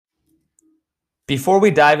Before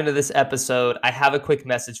we dive into this episode, I have a quick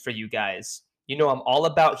message for you guys. You know, I'm all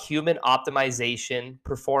about human optimization,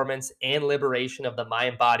 performance, and liberation of the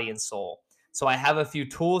mind, body, and soul. So I have a few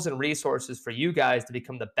tools and resources for you guys to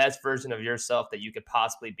become the best version of yourself that you could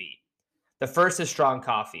possibly be. The first is Strong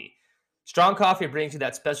Coffee. Strong Coffee brings you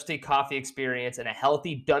that specialty coffee experience and a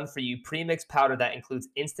healthy, done for you premix powder that includes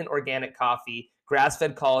instant organic coffee, grass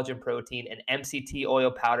fed collagen protein, and MCT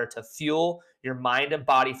oil powder to fuel your mind and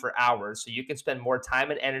body for hours so you can spend more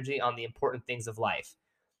time and energy on the important things of life.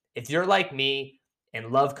 If you're like me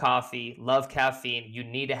and love coffee, love caffeine, you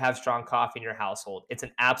need to have Strong Coffee in your household. It's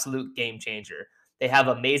an absolute game changer. They have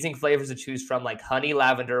amazing flavors to choose from, like honey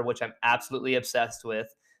lavender, which I'm absolutely obsessed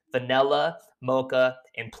with, vanilla, mocha,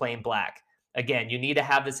 and plain black. Again, you need to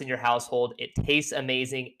have this in your household. It tastes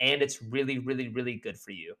amazing and it's really, really, really good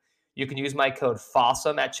for you. You can use my code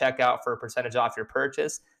FOSSUM at checkout for a percentage off your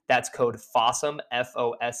purchase. That's code FOSSUM,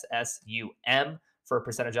 FOSSUM, for a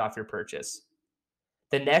percentage off your purchase.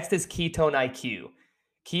 The next is Ketone IQ.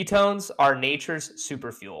 Ketones are nature's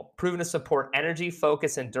superfuel, proven to support energy,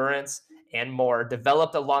 focus, endurance, and more.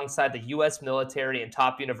 Developed alongside the US military and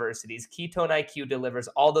top universities, Ketone IQ delivers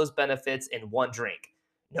all those benefits in one drink.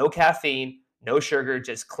 No caffeine, no sugar,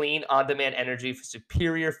 just clean, on demand energy for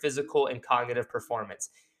superior physical and cognitive performance.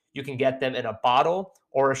 You can get them in a bottle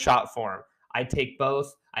or a shot form. I take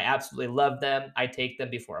both. I absolutely love them. I take them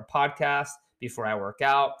before a podcast, before I work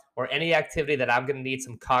out, or any activity that I'm going to need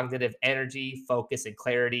some cognitive energy, focus, and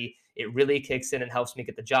clarity. It really kicks in and helps me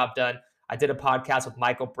get the job done. I did a podcast with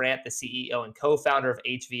Michael Brandt, the CEO and co-founder of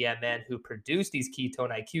HVMN, who produced these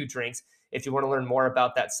Ketone IQ drinks. If you want to learn more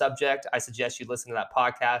about that subject, I suggest you listen to that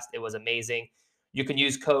podcast. It was amazing. You can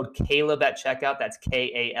use code Caleb at checkout. That's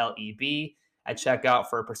KALEB at checkout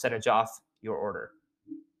for a percentage off your order.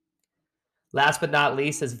 Last but not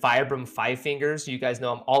least is Vibram Five Fingers. You guys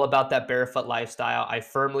know I'm all about that barefoot lifestyle. I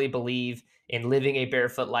firmly believe in living a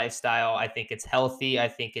barefoot lifestyle. I think it's healthy. I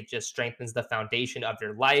think it just strengthens the foundation of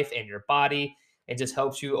your life and your body and just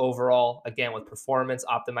helps you overall, again, with performance,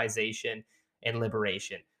 optimization, and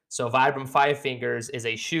liberation. So Vibram Five Fingers is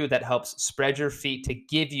a shoe that helps spread your feet to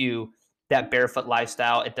give you that barefoot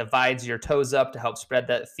lifestyle. It divides your toes up to help spread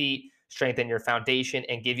that feet, strengthen your foundation,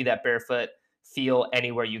 and give you that barefoot feel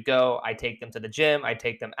anywhere you go. I take them to the gym. I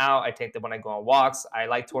take them out. I take them when I go on walks. I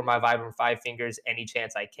like to wear my Vibram Five Fingers any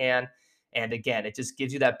chance I can. And again, it just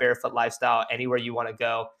gives you that barefoot lifestyle anywhere you want to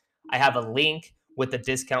go. I have a link with the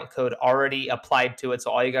discount code already applied to it.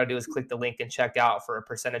 So all you got to do is click the link and check out for a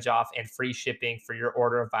percentage off and free shipping for your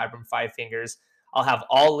order of Vibram Five Fingers. I'll have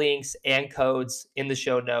all links and codes in the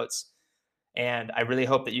show notes. And I really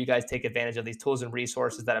hope that you guys take advantage of these tools and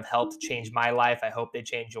resources that have helped change my life. I hope they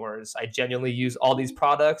change yours. I genuinely use all these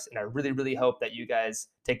products, and I really, really hope that you guys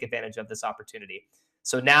take advantage of this opportunity.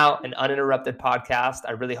 So now, an uninterrupted podcast.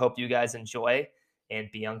 I really hope you guys enjoy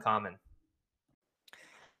and be uncommon.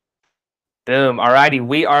 Boom. All righty.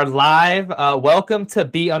 We are live. Welcome to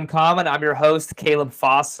Be Uncommon. I'm your host, Caleb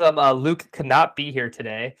Fossum. Luke could not be here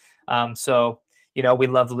today. We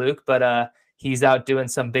love Luke, but he's out doing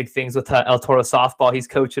some big things with El Toro softball. He's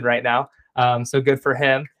coaching right now. So good for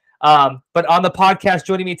him. But on the podcast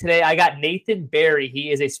joining me today, I got Nathan Barry.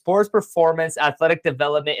 He is a sports performance, athletic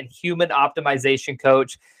development, and human optimization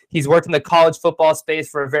coach. He's worked in the college football space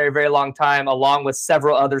for a very, very long time, along with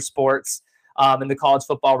several other sports in the college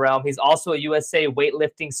football realm. He's also a USA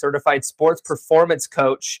weightlifting certified sports performance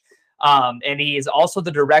coach. And he is also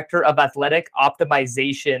the director of athletic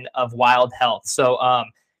optimization of Wild Health. So,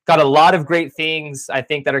 got a lot of great things, I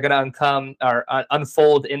think, that are going to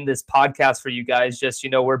unfold in this podcast for you guys. Just,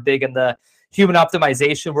 we're big in the human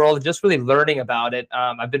optimization world, just really learning about it.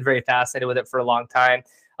 I've been very fascinated with it for a long time.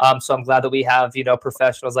 So I'm glad that we have,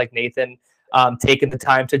 professionals like Nathan taking the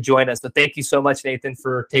time to join us. So thank you so much, Nathan,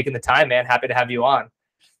 for taking the time, man. Happy to have you on.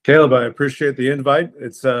 Caleb, I appreciate the invite.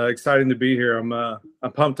 It's exciting to be here.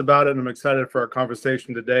 I'm pumped about it, and I'm excited for our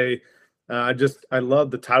conversation today. I love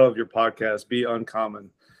the title of your podcast, Be Uncommon.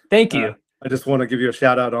 Thank you. I just want to give you a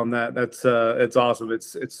shout out on that. That's it's awesome.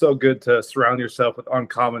 It's so good to surround yourself with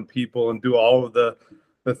uncommon people and do all of the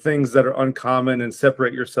things that are uncommon and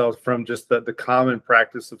separate yourself from just the common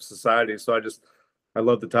practice of society. So I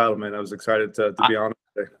love the title, man. I was excited to be on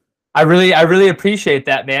today. I really appreciate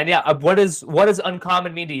that, man. Yeah. What does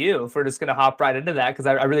uncommon mean to you? If we're just going to hop right into that, because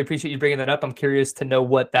I really appreciate you bringing that up. I'm curious to know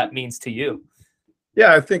what that means to you.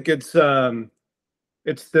 Yeah, I think it's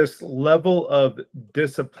this level of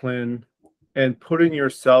discipline and putting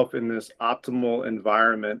yourself in this optimal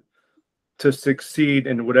environment to succeed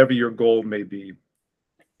in whatever your goal may be.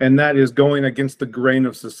 And that is going against the grain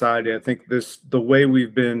of society. I think the way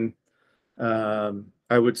we've been,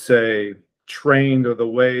 I would say, trained, or the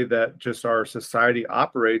way that just our society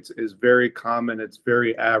operates is very common. It's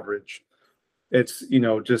very average. It's,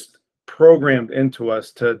 just programmed into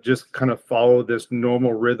us to just kind of follow this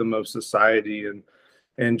normal rhythm of society,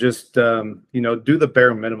 and just do the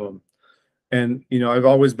bare minimum. And I've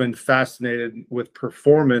always been fascinated with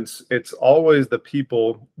performance. It's always the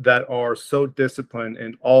people that are so disciplined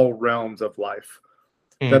in all realms of life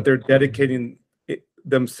that they're dedicating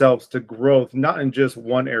themselves to growth, not in just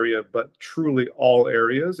one area, but truly all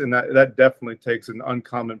areas. And that definitely takes an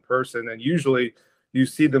uncommon person. And usually you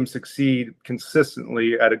see them succeed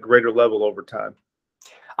consistently at a greater level over time.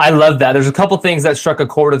 I love that. There's a couple things that struck a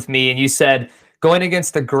chord with me, and you said going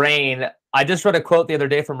against the grain. I just read a quote the other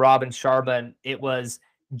day from Robin Sharma, and it was,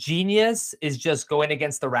 genius is just going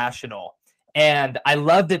against the rational. And I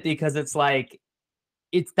loved it because it's like,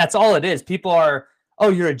 that's all it is. People are, oh,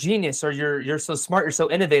 you're a genius, or you're so smart, you're so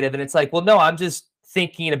innovative. And it's like, well, no, I'm just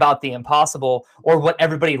thinking about the impossible, or what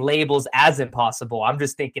everybody labels as impossible. I'm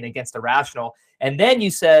just thinking against the rational. And then you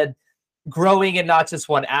said growing in not just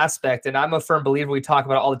one aspect. And I'm a firm believer, we talk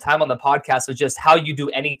about it all the time on the podcast, of just how you do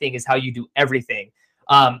anything is how you do everything.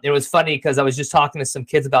 It was funny because I was just talking to some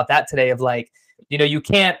kids about that today, of like, you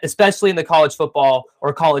can't, especially in the college football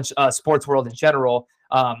or college sports world in general.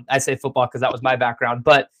 I say football because that was my background,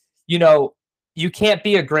 but you can't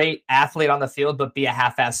be a great athlete on the field, but be a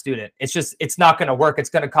half-ass student. It's not going to work. It's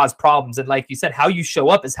going to cause problems. And like you said, how you show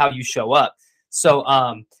up is how you show up. So,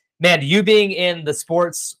 man, you being in the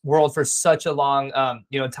sports world for such a long,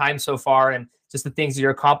 time so far, and just the things,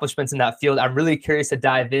 your accomplishments in that field, I'm really curious to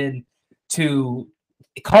dive in to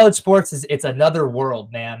college sports. It's another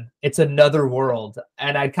world, man. It's another world.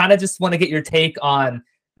 And I kind of just want to get your take on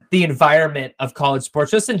the environment of college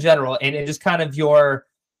sports, just in general, and just kind of your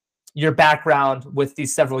background with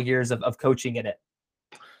these several years of coaching in it.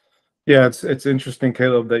 Yeah, it's interesting,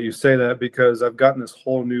 Caleb, that you say that, because I've gotten this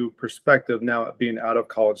whole new perspective now at being out of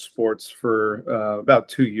college sports for about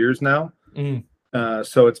 2 years now.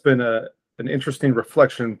 So it's been an interesting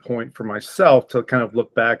reflection point for myself to kind of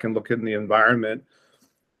look back and look in the environment.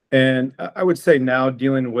 And I would say now,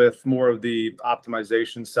 dealing with more of the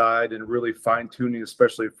optimization side and really fine tuning,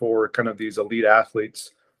 especially for kind of these elite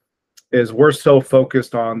athletes, is we're so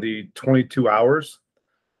focused on the 22 hours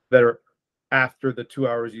that are after the 2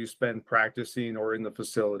 hours you spend practicing or in the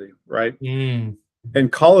facility, right? In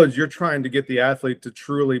college, you're trying to get the athlete to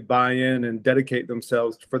truly buy in and dedicate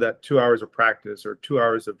themselves for that 2 hours of practice or 2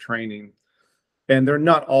 hours of training. And they're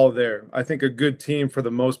not all there. I think a good team, for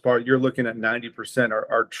the most part, you're looking at 90%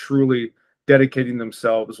 are truly dedicating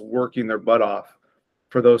themselves, working their butt off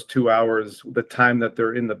for those 2 hours, the time that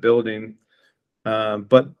they're in the building.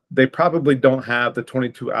 But they probably don't have the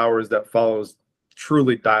 22 hours that follows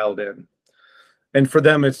truly dialed in. And for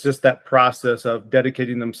them, it's just that process of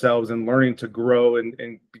dedicating themselves and learning to grow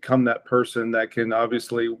and become that person that can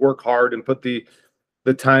obviously work hard and put the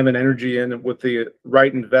time and energy in with the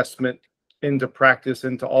right investment into practice,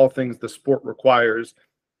 into all things the sport requires.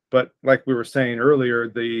 But like we were saying earlier,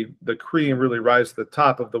 the cream really rise to the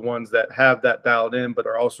top of the ones that have that dialed in, but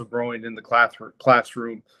are also growing in the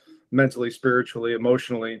classroom mentally, spiritually,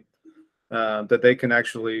 emotionally, that they can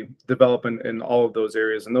actually develop in all of those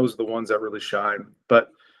areas. And those are the ones that really shine.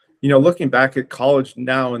 But, looking back at college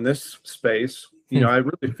now in this space, I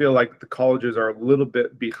really feel like the colleges are a little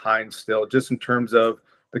bit behind still, just in terms of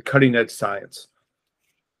the cutting edge science.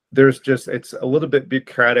 It's a little bit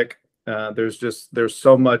bureaucratic. There's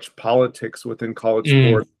so much politics within college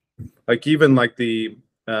sports. Like even like the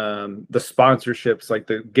sponsorships, like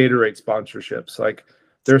the Gatorade sponsorships, like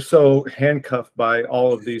they're so handcuffed by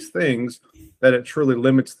all of these things that it truly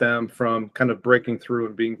limits them from kind of breaking through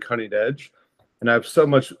and being cutting edge. And I've so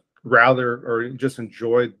much rather, or just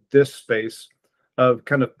enjoyed this space of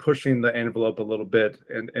kind of pushing the envelope a little bit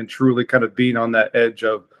and truly kind of being on that edge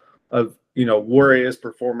of where is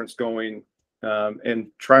performance going, and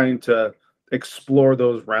trying to explore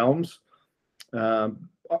those realms.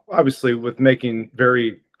 Obviously with making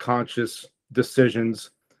very conscious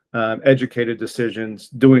decisions, educated decisions,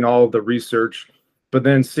 doing all of the research, but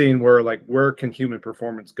then seeing where can human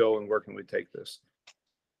performance go and where can we take this?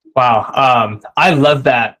 Wow. I love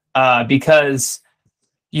that because,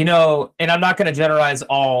 and I'm not going to generalize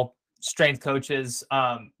all strength coaches,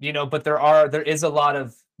 but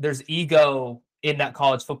there's ego in that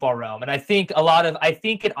college football realm. And I think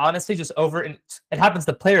it honestly just it happens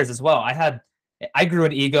to players as well. I grew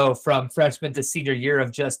an ego from freshman to senior year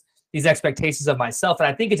of just these expectations of myself. And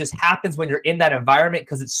I think it just happens when you're in that environment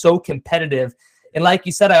because it's so competitive. And like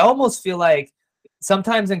you said, I almost feel like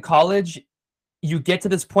sometimes in college, you get to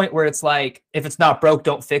this point where it's like, if it's not broke,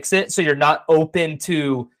 don't fix it. So you're not open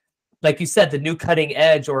to like you said, the new cutting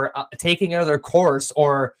edge, or taking another course,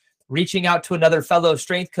 or reaching out to another fellow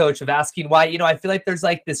strength coach of asking why, I feel like there's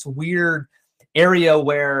like this weird area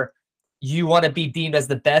where you want to be deemed as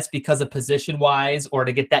the best because of position wise, or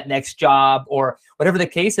to get that next job, or whatever the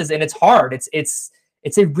case is. And it's hard.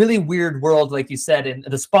 It's a really weird world, like you said, and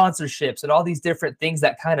the sponsorships and all these different things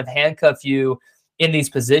that kind of handcuff you in these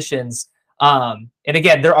positions. And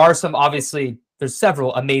again, there's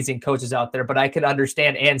several amazing coaches out there, but I can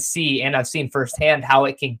understand and see, and I've seen firsthand how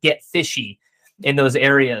it can get fishy in those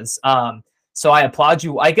areas. So I applaud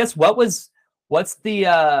you. I guess what's the,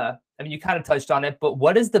 I mean, you kind of touched on it, but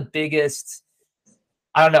what is the biggest,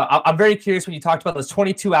 I don't know. I'm very curious when you talked about those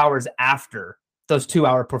 22 hours after those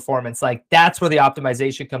 2-hour performance, like that's where the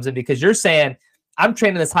optimization comes in, because you're saying I'm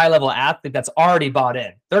training this high level athlete that's already bought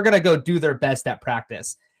in. They're going to go do their best at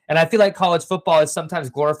practice. And I feel like college football is sometimes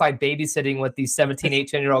glorified babysitting with these 17,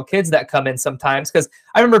 18-year-old kids that come in sometimes. Because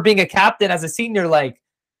I remember being a captain as a senior, like,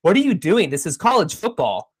 what are you doing? This is college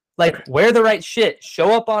football. Like, wear the right shit.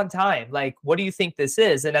 Show up on time. Like, what do you think this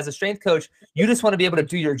is? And as a strength coach, you just want to be able to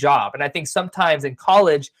do your job. And I think sometimes in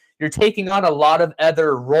college, you're taking on a lot of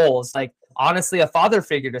other roles. Like, honestly, a father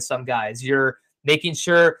figure to some guys. You're making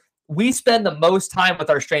sure we spend the most time with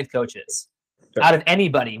our strength coaches. Out of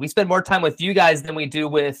anybody. We spend more time with you guys than we do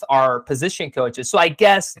with our position coaches. So I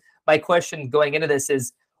guess my question going into this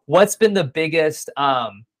is, what's been the biggest, I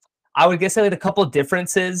would guess like a couple of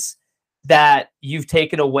differences that you've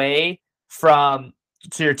taken away from,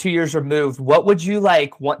 so you're 2 years removed. What would you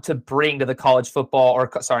want to bring to the college football, or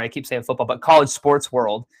sorry, I keep saying football, but college sports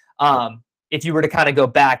world? If you were to kind of go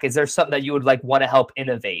back, is there something that you would want to help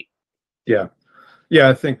innovate? Yeah,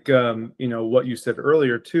 I think, what you said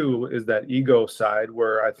earlier, too, is that ego side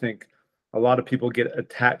where I think a lot of people get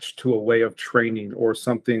attached to a way of training or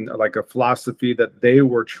something like a philosophy that they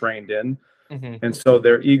were trained in. Mm-hmm. And so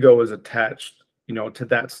their ego is attached, to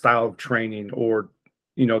that style of training, or,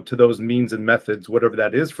 to those means and methods, whatever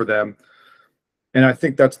that is for them. And I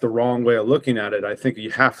think that's the wrong way of looking at it. I think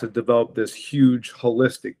you have to develop this huge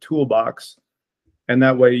holistic toolbox, and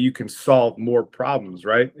that way you can solve more problems,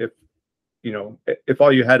 right? If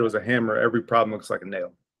all you had was a hammer, every problem looks like a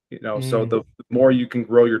nail, So the more you can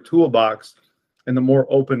grow your toolbox and the more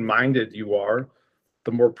open-minded you are,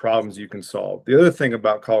 the more problems you can solve. The other thing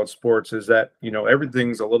about college sports is that,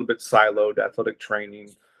 everything's a little bit siloed: athletic training,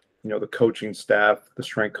 the coaching staff, the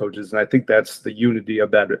strength coaches. And I think that's the unity of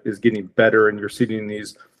that is getting better. And you're seeing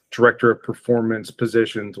these director of performance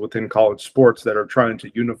positions within college sports that are trying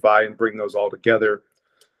to unify and bring those all together.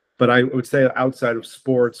 But I would say outside of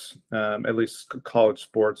sports, at least college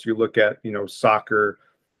sports, you look at, soccer,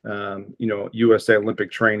 USA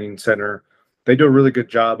Olympic Training Center, they do a really good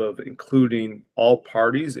job of including all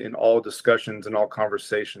parties in all discussions and all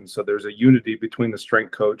conversations. So there's a unity between the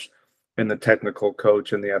strength coach and the technical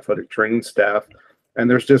coach and the athletic training staff. And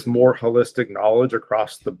there's just more holistic knowledge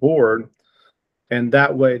across the board. And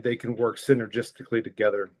that way they can work synergistically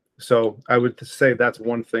together. So I would say that's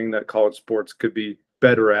one thing that college sports could be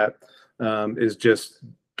better at, is just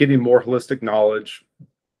getting more holistic knowledge,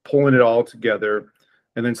 pulling it all together,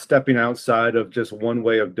 and then stepping outside of just one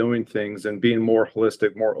way of doing things and being more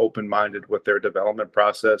holistic, more open-minded with their development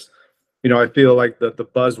process. I feel like the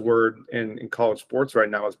buzzword in college sports right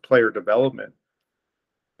now is player development,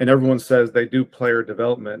 and everyone says they do player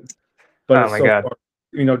development, but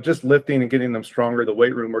just lifting and getting them stronger, the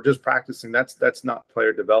weight room, or just practicing, that's not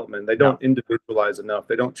player development. They don't individualize enough.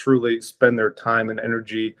 They don't truly spend their time and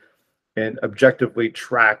energy and objectively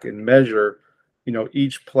track and measure,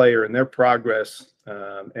 each player and their progress,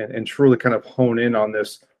 and truly kind of hone in on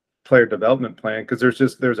this player development plan. Because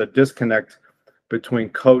there's a disconnect between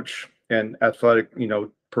coach and athletic,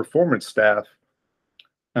 performance staff,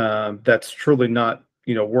 that's truly not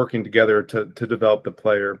working together to develop the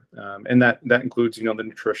player. And that includes, the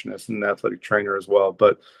nutritionist and the athletic trainer as well.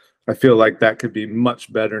 But I feel like that could be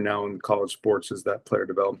much better now in college sports, is that player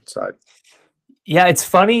development side. Yeah, it's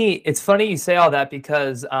funny. It's funny you say all that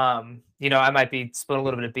because, I might be spilling a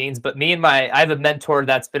little bit of beans, but I have a mentor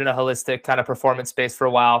that's been in a holistic kind of performance space for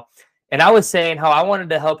a while. And I was saying how I wanted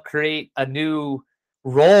to help create a new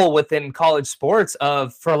role within college sports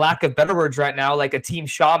of, for lack of better words right now, like a team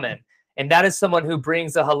shaman. And that is someone who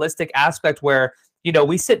brings a holistic aspect where,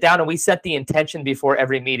 we sit down and we set the intention before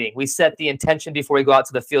every meeting. We set the intention before we go out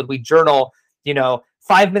to the field. We journal,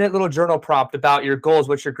 5-minute little journal prompt about your goals,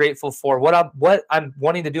 what you're grateful for, what I'm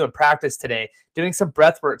wanting to do in practice today, doing some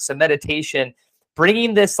breath work, some meditation,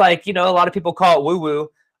 bringing this, a lot of people call it woo-woo.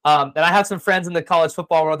 And I have some friends in the college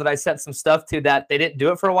football world that I sent some stuff to that they didn't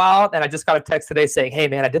do it for a while. And I just got a text today saying, hey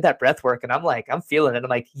man, I did that breath work. And I'm feeling it. I'm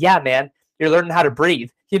like, yeah, man, You're learning how to breathe,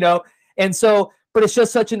 you know? And so, but it's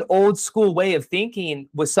just such an old school way of thinking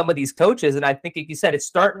with some of these coaches. And I think, like you said, it's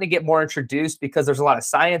starting to get more introduced because there's a lot of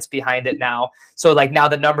science behind it now. So like now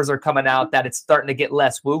the numbers are coming out that it's starting to get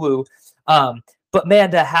less woo-woo. But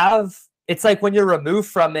man, to have, it's like when you're removed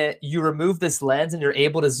from it, you remove this lens and you're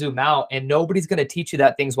able to zoom out, and nobody's going to teach you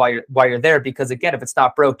that things while you're there. Because again, if it's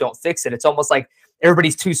not broke, don't fix it. It's almost like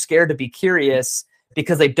everybody's too scared to be curious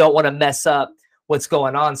because they don't want to mess up what's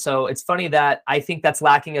going on. So it's funny that I think that's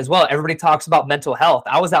lacking as well. Everybody talks about mental health.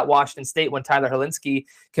 I was at Washington State when Tyler Helinski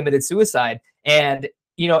committed suicide. And,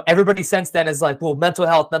 you know, everybody since then is like, well, mental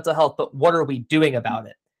health, but what are we doing about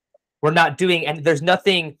it? We're not doing, and there's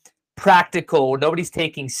nothing practical. Nobody's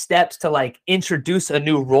taking steps to like introduce a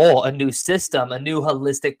new role, a new system, a new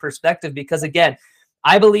holistic perspective. Because again,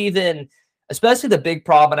 I believe in, especially the big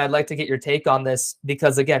problem, and I'd like to get your take on this,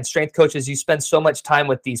 because again, strength coaches, you spend so much time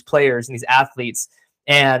with these players and these athletes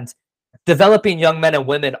and developing young men and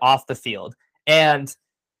women off the field. And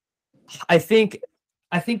I think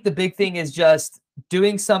the big thing is just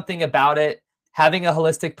doing something about it, having a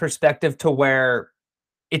holistic perspective to where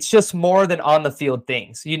it's just more than on the field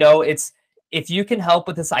things. You know, it's, if you can help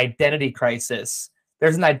with this identity crisis,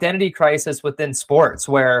 there's an identity crisis within sports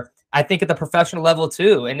where I think at the professional level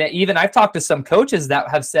too. And even I've talked to some coaches that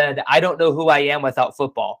have said, I don't know who I am without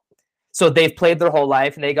football. So they've played their whole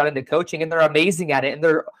life and they got into coaching and they're amazing at it and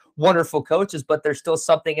they're wonderful coaches, but there's still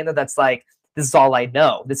something in there that's like, this is all I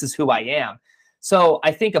know. This is who I am. So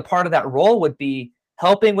I think a part of that role would be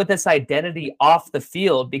helping with this identity off the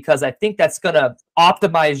field, because I think that's going to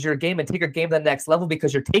optimize your game and take your game to the next level,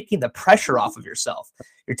 because you're taking the pressure off of yourself.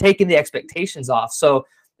 You're taking the expectations off. So,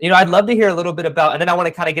 you know, I'd love to hear a little bit about, and then I want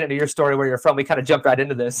to kind of get into your story where you're from. We kind of jumped right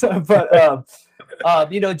into this, but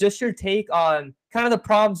you know, just your take on kind of the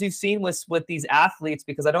problems you've seen with these athletes,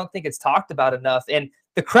 because I don't think it's talked about enough. And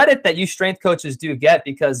the credit that you strength coaches do get,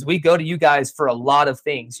 because we go to you guys for a lot of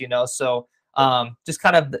things, you know. So just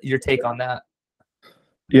kind of your take on that.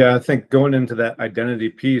 Yeah, I think going into that identity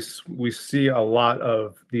piece, we see a lot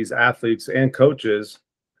of these athletes and coaches,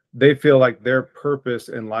 they feel like their purpose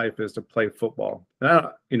in life is to play football. And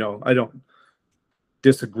I don't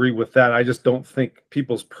disagree with that. I just don't think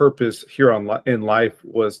people's purpose here in life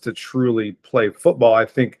was to truly play football. I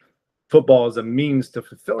think football is a means to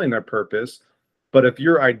fulfilling their purpose. But if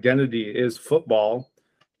your identity is football,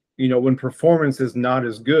 you know, when performance is not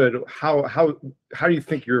as good, how do you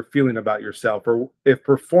think you're feeling about yourself? Or if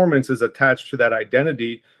performance is attached to that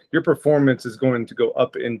identity, your performance is going to go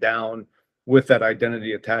up and down with that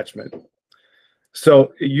identity attachment.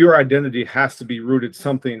 So your identity has to be rooted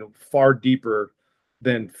something far deeper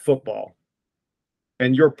than football.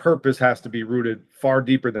 And your purpose has to be rooted far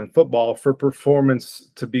deeper than football for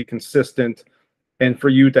performance to be consistent and for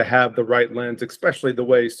you to have the right lens, especially the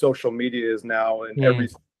way social media is now, and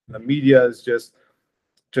everything. The media is just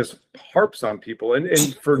harps on people,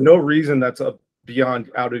 and for no reason that's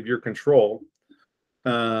beyond out of your control.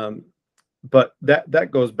 But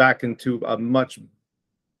that goes back into a much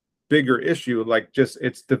bigger issue, like just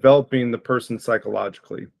it's developing the person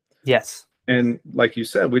psychologically. Yes. And like you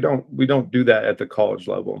said, we don't do that at the college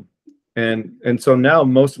level. And so now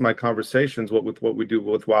most of my conversations with what we do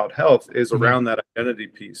with Wild Health is around that identity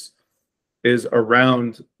piece, is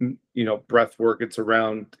around, you know, breath work. It's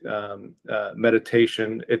around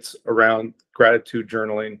meditation. It's around gratitude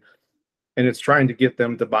journaling. And it's trying to get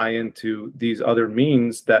them to buy into these other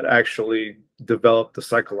means that actually develop the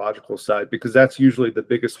psychological side, because that's usually the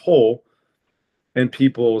biggest hole in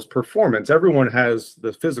people's performance. Everyone has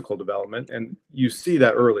the physical development, and you see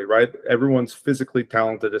that early, right? Everyone's physically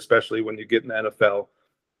talented, especially when you get in the NFL.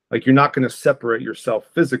 Like, you're not going to separate yourself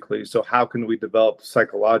physically. So how can we develop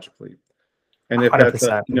psychologically? And if 100%. That's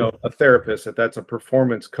a therapist, if that's a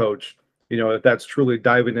performance coach, you know, if that's truly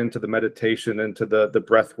diving into the meditation, into the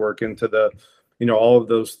breath work, into the, you know, all of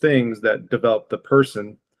those things that develop the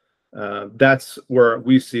person, that's where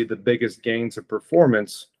we see the biggest gains of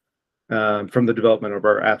performance from the development of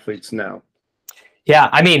our athletes now. Yeah,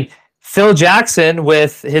 I mean, Phil Jackson,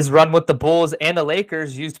 with his run with the Bulls and the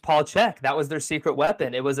Lakers, used Paul Chek. That was their secret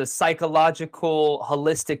weapon. It was a psychological,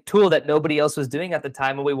 holistic tool that nobody else was doing at the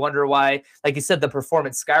time. And we wonder why, like you said, the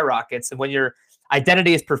performance skyrockets. And when your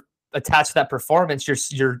identity is attached to that performance,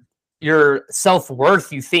 your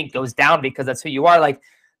self-worth, you think, goes down because that's who you are. Like,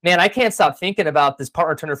 man, I can't stop thinking about this punt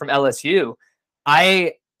returner from LSU.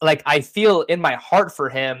 I feel in my heart for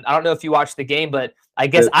him. I don't know if you watched the game, but I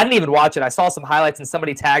guess I didn't even watch it. I saw some highlights and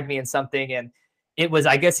somebody tagged me in something, and it was,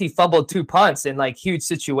 I guess he fumbled 2 punts in like huge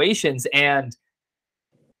situations. And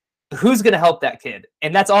who's going to help that kid?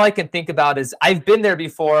 And that's all I can think about is I've been there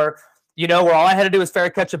before. where all I had to do was fair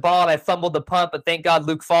catch a ball and I fumbled the punt, but thank God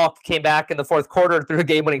Luke Falk came back in the fourth quarter and threw a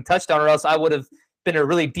game-winning touchdown, or else I would have been in a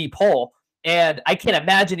really deep hole. And I can't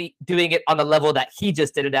imagine doing it on the level that he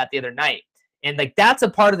just did it at the other night. And like, that's a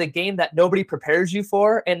part of the game that nobody prepares you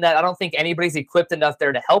for, and that I don't think anybody's equipped enough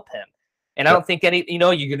there to help him. And I don't think you're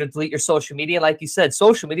going to delete your social media. Like you said,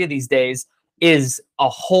 social media these days is a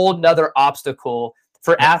whole nother obstacle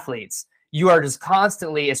for athletes. You are just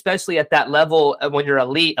constantly, especially at that level, when you're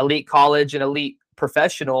elite college and elite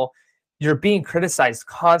professional, you're being criticized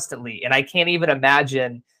constantly. And I can't even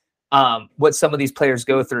imagine what some of these players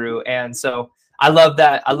go through. And so I love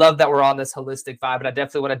that we're on this holistic vibe, and I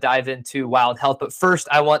definitely want to dive into Wild Health. But first,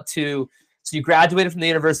 so you graduated from the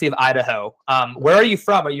University of Idaho. Where are you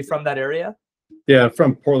from? Are you from that area? Yeah, I'm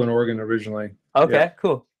from Portland, Oregon originally. Okay, yeah.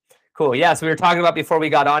 Cool. Yeah, so we were talking about before we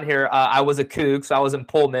got on here, I was a Coug, so I was in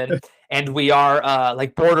Pullman, and we are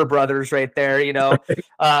like border brothers right there, Did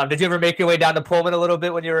you ever make your way down to Pullman a little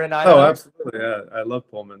bit when you were in Idaho? Oh, absolutely. Yeah, I love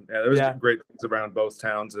Pullman. Yeah, there was great things around both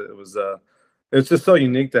towns. It's just so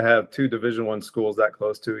unique to have two Division I schools that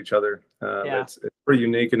close to each other. It's pretty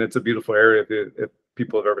unique, and it's a beautiful area if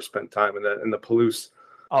people have ever spent time in the Palouse.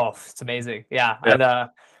 Oh, it's amazing. Yeah. And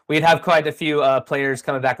we'd have quite a few players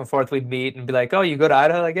coming back and forth. We'd meet and be like, "Oh, you go to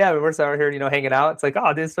Idaho?" Like, "Yeah, we're out here, hanging out." It's like,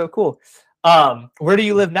 "Oh, this is so cool." Where do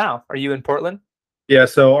you live now? Are you in Portland? Yeah,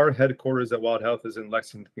 so our headquarters at Wild Health is in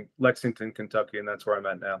Lexington, Kentucky, and that's where I'm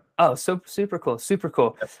at now. Oh, so super cool.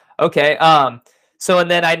 Yep. Okay. So,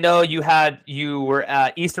 and then I know you were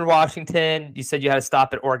at Eastern Washington. You said you had to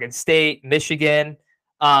stop at Oregon State, Michigan.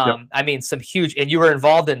 I mean, some huge, and you were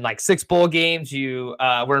involved in like 6 bowl games. You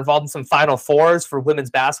were involved in some Final Fours for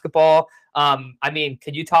women's basketball. I mean,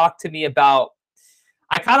 can you talk to me about,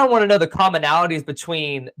 I kind of want to know the commonalities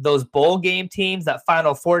between those bowl game teams, that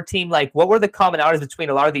Final Four team. Like, what were the commonalities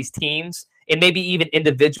between a lot of these teams, and maybe even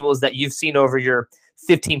individuals that you've seen over your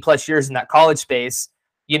 15 plus years in that college space?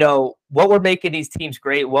 What were making these teams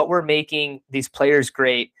great? What were making these players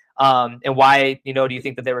great? And why, do you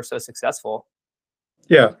think that they were so successful?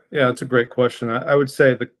 Yeah, it's a great question. I would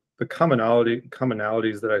say the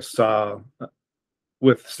commonalities that I saw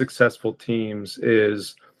with successful teams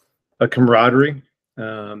is a camaraderie.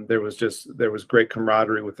 There was great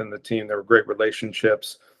camaraderie within the team. There were great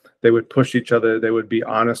relationships. They would push each other. They would be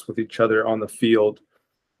honest with each other on the field,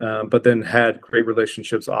 but then had great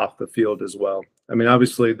relationships off the field as well. I mean,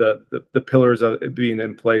 obviously the pillars of it being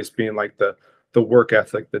in place, being like the work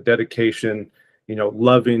ethic, the dedication,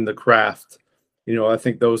 loving the craft. I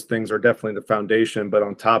think those things are definitely the foundation. But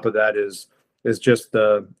on top of that is just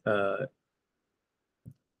the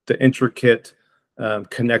intricate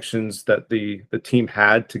connections that the team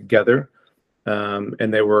had together,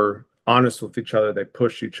 and they were honest with each other. They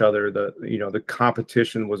pushed each other. The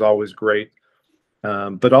competition was always great,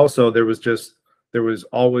 but also there was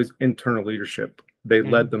always internal leadership. They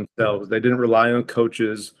led themselves. They didn't rely on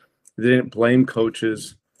coaches. They didn't blame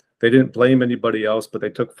coaches. They didn't blame anybody else, but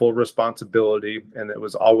they took full responsibility, and it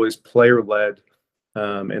was always player led.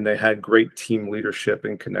 And they had great team leadership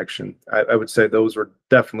and connection. I would say those were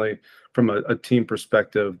definitely, from a team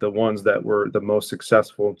perspective, the ones that were the most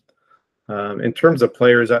successful. In terms of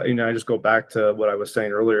players, I just go back to what I was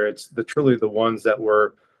saying earlier. It's truly the ones that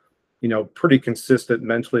were, pretty consistent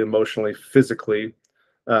mentally, emotionally, physically,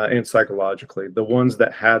 and psychologically. The ones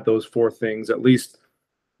that had those 4 things at least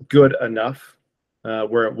good enough,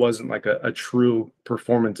 where it wasn't like a true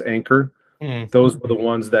performance anchor. Those were the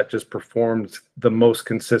ones that just performed the most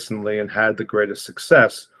consistently and had the greatest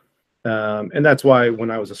success. And that's why when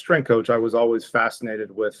I was a strength coach, I was always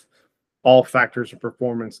fascinated with all factors of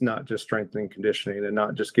performance, not just strength and conditioning, and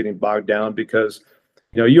not just getting bogged down, because,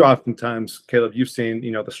 you oftentimes, Caleb, you've seen,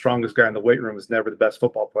 the strongest guy in the weight room is never the best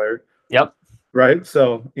football player. Yep. Right.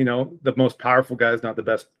 So, the most powerful guy is not the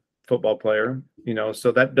best football player,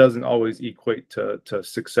 so that doesn't always equate to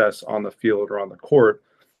success on the field or on the court.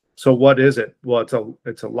 So what is it? Well,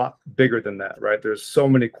 it's a lot bigger than that, right? There's so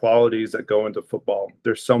many qualities that go into football.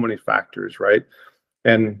 There's so many factors, right?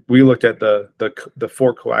 And we looked at the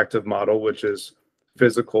 4 coactive model, which is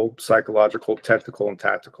physical, psychological, technical, and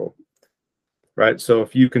tactical, right? So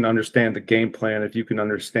if you can understand the game plan, if you can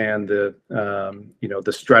understand the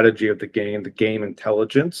strategy of the game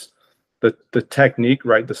intelligence, the technique,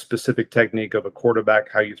 right? The specific technique of a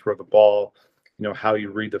quarterback, how you throw the ball, how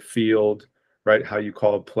you read the field, right? How you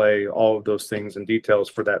call a play, all of those things and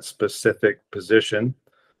details for that specific position.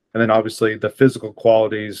 And then obviously the physical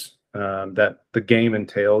qualities that the game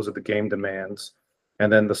entails, or the game demands,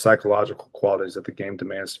 and then the psychological qualities that the game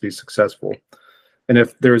demands to be successful. And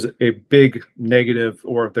if there's a big negative,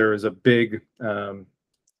 or if there is a big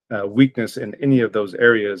weakness in any of those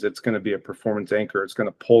areas, it's going to be a performance anchor. It's going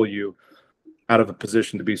to pull you out of a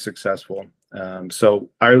position to be successful. So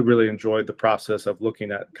I really enjoyed the process of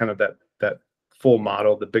looking at kind of that full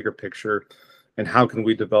model, the bigger picture, and how can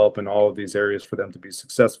we develop in all of these areas for them to be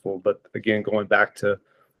successful. But again, going back to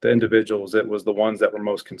the individuals, it was the ones that were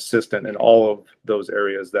most consistent in all of those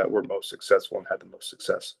areas that were most successful and had the most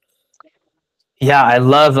success. Yeah, I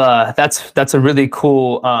love that's a really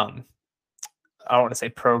cool I don't want to say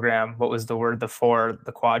program. What was the word?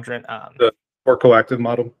 The quadrant. The core coactive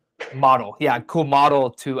model. Model. Yeah, cool model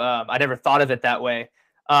to I never thought of it that way.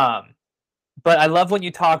 But I love when you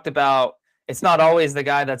talked about it's not always the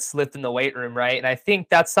guy that's lifting the weight room, right? And I think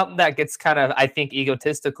that's something that gets kind of, I think,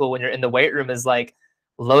 egotistical when you're in the weight room, is like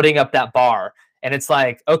loading up that bar. And it's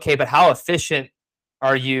like, okay, but how efficient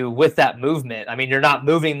are you with that movement? I mean, you're not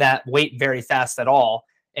moving that weight very fast at all.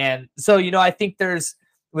 And so, I think there's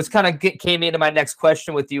what's kind of came into my next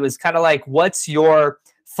question with you is kind of like, what's your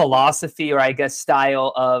philosophy, or I guess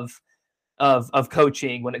style of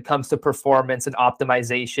coaching when it comes to performance and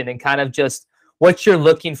optimization, and kind of just what you're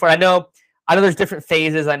looking for? I know there's different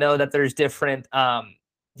phases. I know that there's different,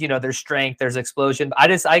 there's strength, there's explosion.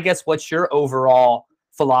 I guess what's your overall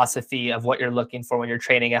philosophy of what you're looking for when you're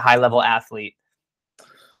training a high level athlete?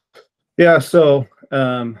 Yeah. So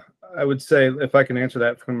I would say, if I can answer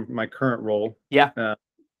that from my current role,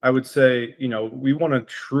 I would say, we want to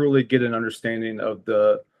truly get an understanding of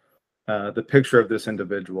the picture of this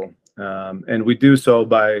individual. And we do so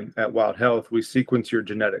at Wild Health, we sequence your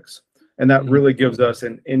genetics. And that really gives us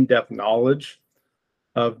an in-depth knowledge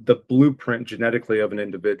of the blueprint genetically of an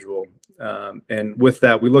individual. And with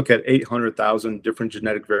that, we look at 800,000 different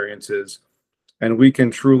genetic variances. And we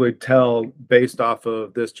can truly tell, based off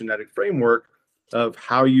of this genetic framework, of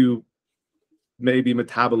how you maybe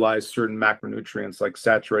metabolize certain macronutrients like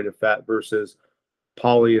saturated fat versus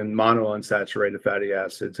poly and monounsaturated fatty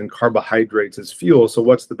acids, and carbohydrates as fuel. So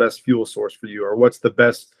what's the best fuel source for you, or what's the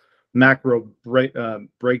best macro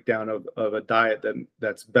breakdown of a diet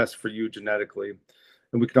that's best for you genetically?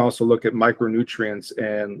 And we can also look at micronutrients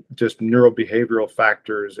and just neurobehavioral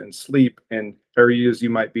factors and sleep and areas you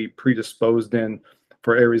might be predisposed in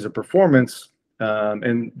for areas of performance.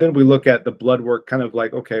 And then we look at the blood work, kind of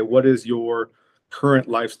like, okay, what is your current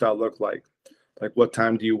lifestyle look like? Like, what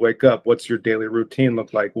time do you wake up? What's your daily routine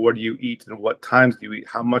look like? What do you eat, and what times do you eat?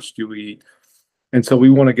 How much do you eat? And so we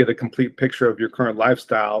want to get a complete picture of your current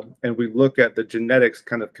lifestyle, and we look at the genetics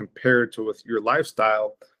kind of compared to with your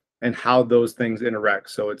lifestyle and how those things interact.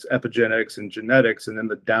 So it's epigenetics and genetics, and then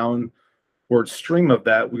the downward stream of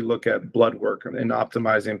that, we look at blood work and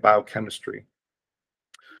optimizing biochemistry.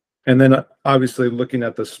 And then obviously looking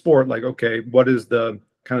at the sport, like, okay, what is the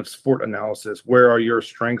kind of sport analysis? Where are your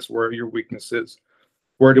strengths? Where are your weaknesses?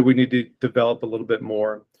 Where do we need to develop a little bit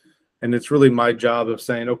more? And it's really my job of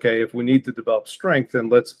saying, okay, if we need to develop strength, then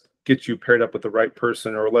let's get you paired up with the right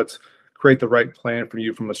person, or let's create the right plan for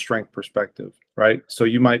you from a strength perspective, right? So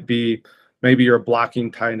you might be, maybe you're a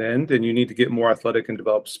blocking tight end and you need to get more athletic and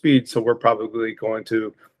develop speed. So we're probably going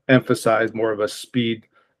to emphasize more of a speed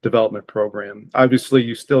development program. Obviously,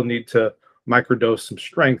 you still need to microdose some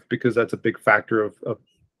strength, because that's a big factor of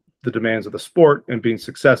the demands of the sport and being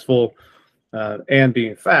successful and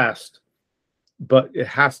being fast. But it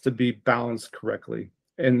has to be balanced correctly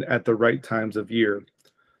and at the right times of year.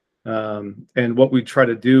 And what we try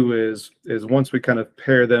to do is once we kind of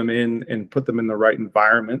pair them in and put them in the right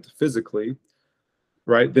environment physically,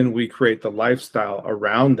 right, then we create the lifestyle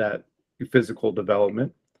around that physical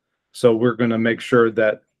development. So we're going to make sure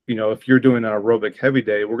that, if you're doing an aerobic heavy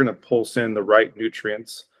day, we're going to pulse in the right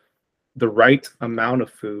nutrients, the right amount of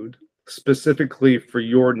food, specifically for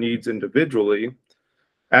your needs individually,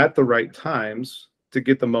 at the right times to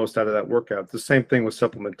get the most out of that workout. It's the same thing with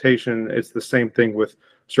supplementation. It's the same thing with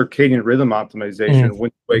circadian rhythm optimization. When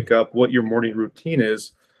you wake up, what your morning routine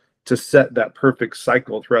is to set that perfect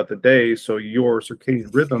cycle throughout the day, so your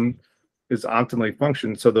circadian rhythm is optimally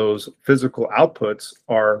functioned. So those physical outputs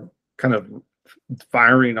are kind of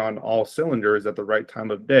firing on all cylinders at the right time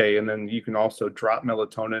of day. And then you can also drop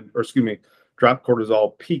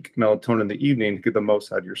cortisol, peak melatonin in the evening to get the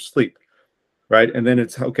most out of your sleep. Right. And then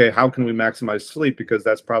it's, okay, how can we maximize sleep? Because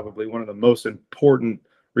that's probably one of the most important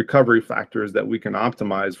recovery factors that we can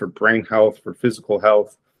optimize for brain health, for physical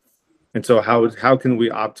health. And so how can we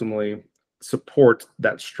optimally support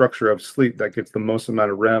that structure of sleep that gets the most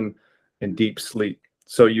amount of REM and deep sleep,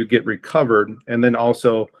 so you get recovered? And then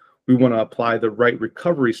also we want to apply the right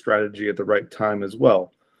recovery strategy at the right time as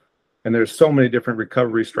well. And there's so many different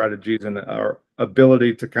recovery strategies, and our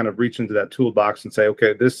ability to kind of reach into that toolbox and say,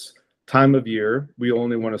 okay, this time of year, we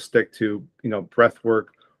only want to stick to, breath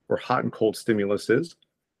work where hot and cold stimulus is.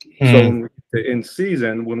 Hmm. So in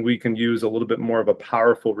season, when we can use a little bit more of a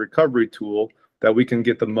powerful recovery tool, that we can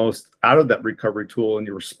get the most out of that recovery tool, and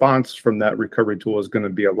your response from that recovery tool is going to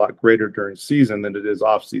be a lot greater during season than it is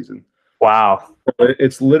off season. Wow.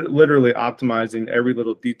 It's literally optimizing every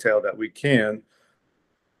little detail that we can.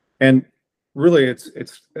 And really it's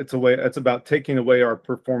about taking away our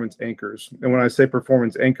performance anchors. And when I say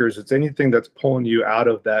performance anchors, it's anything that's pulling you out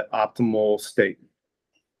of that optimal state.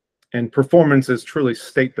 And performance is truly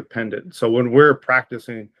state dependent. So when we're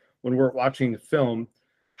practicing, when we're watching film,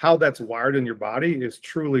 how that's wired in your body is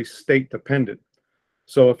truly state dependent.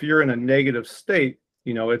 So if you're in a negative state,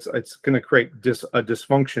 it's going to create a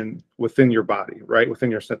dysfunction within your body, right? Within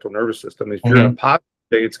your central nervous system. If you're in a positive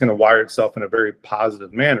state, it's going to wire itself in a very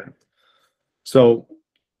positive manner. So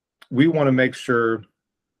we want to make sure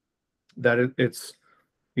that it's,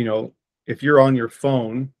 if you're on your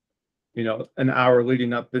phone, an hour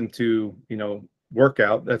leading up into,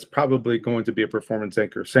 workout, that's probably going to be a performance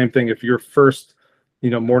anchor. Same thing if your first,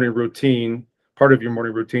 morning routine, part of your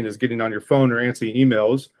morning routine is getting on your phone or answering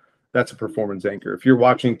emails, that's a performance anchor. If you're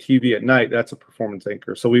watching TV at night, that's a performance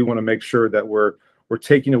anchor. So we want to make sure that we're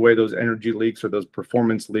taking away those energy leaks or those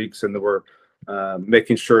performance leaks, and that we're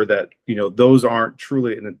making sure that, those aren't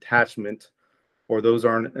truly an attachment, or those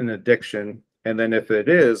aren't an addiction. And then if it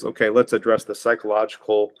is, okay, let's address the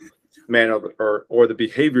psychological manner or the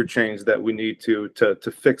behavior change that we need to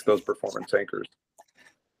fix those performance anchors.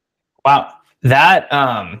 Wow.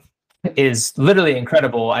 That is literally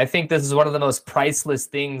incredible. I think this is one of the most priceless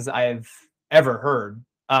things I've ever heard.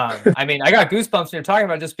 I mean, I got goosebumps when you're talking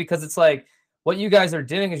about it, just because it's like what you guys are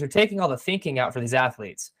doing is you're taking all the thinking out for these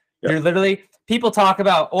athletes. Yep. You're literally, people talk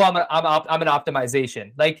about, oh, I'm an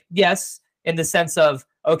optimization. Like, yes, in the sense of,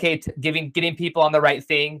 okay, getting people on the right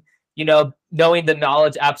thing, knowing the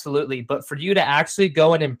knowledge, absolutely. But for you to actually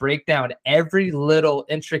go in and break down every little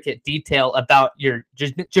intricate detail about your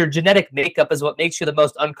genetic makeup is what makes you the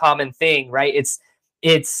most uncommon thing, right?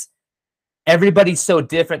 It's everybody's so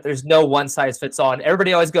different. There's no one size fits all. And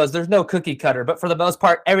everybody always goes, there's no cookie cutter. But for the most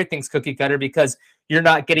part, everything's cookie cutter, because you're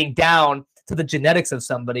not getting down to the genetics of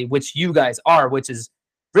somebody, which you guys are, which is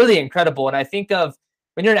really incredible. And I think of,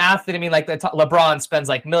 when you're an athlete, I mean, like LeBron spends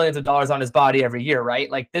like millions of dollars on his body every year,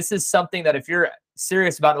 right? Like, this is something that if you're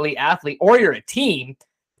serious about elite athlete, or you're a team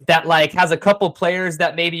that like has a couple players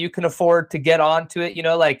that maybe you can afford to get onto it,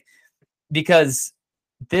 like, because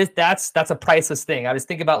that's a priceless thing. I just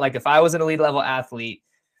think about, like, if I was an elite level athlete,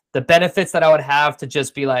 the benefits that I would have to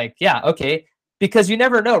just be like, yeah, okay, because you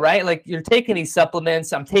never know, right? Like, you're taking these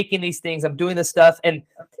supplements, I'm taking these things, I'm doing this stuff, and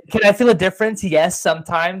can I feel a difference? Yes,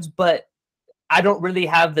 sometimes, but I don't really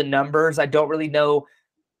have the numbers. I don't really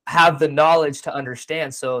have the knowledge to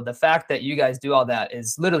understand. So the fact that you guys do all that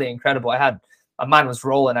is literally incredible. My mind was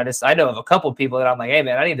rolling. I know of a couple people that I'm like, hey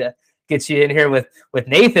man, I need to get you in here with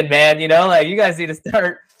Nathan, man. Like, you guys need to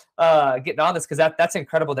start getting on this, because that's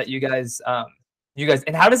incredible that you guys.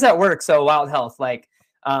 And how does that work? So Wild Health, like,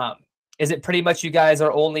 is it pretty much you guys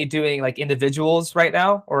are only doing like individuals right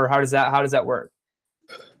now, or how does that work?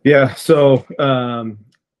 Yeah. So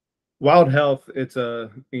Wild Health, it's a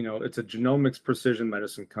genomics precision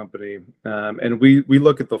medicine company, and we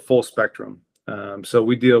look at the full spectrum. So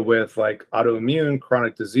we deal with like autoimmune,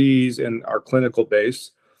 chronic disease in our clinical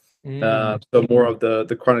base. So more of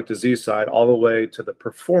the chronic disease side, all the way to the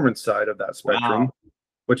performance side of that spectrum,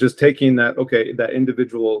 which is taking that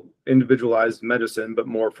individualized medicine, but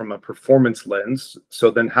more from a performance lens. So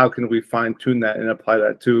then how can we fine tune that and apply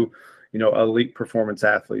that to, elite performance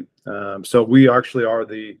athlete? So we actually are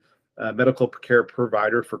the medical care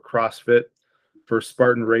provider for CrossFit, for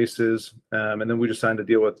Spartan races, and then we just signed a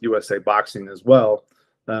deal with USA Boxing as well.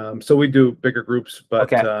 So we do bigger groups, but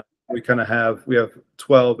we have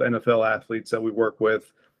 12 NFL athletes that we work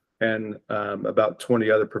with, and about 20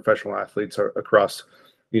 other professional athletes across,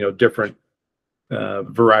 different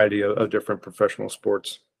variety of different professional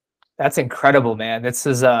sports. That's incredible, man. This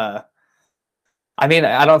is I mean,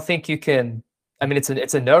 I don't think you can. I mean,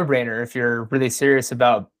 it's a no-brainer if you're really serious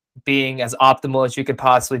about being as optimal as you could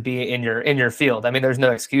possibly be in your field. I mean, there's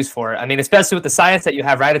no excuse for it. I mean, especially with the science that you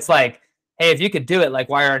have, right? It's like, hey, if you could do it, like,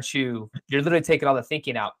 why aren't you? You're literally taking all the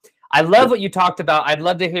thinking out. I love what you talked about. I'd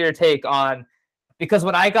love to hear your take on, because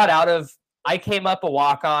when I came up a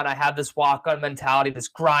walk-on, I had this walk-on mentality, this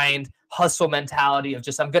grind, hustle mentality of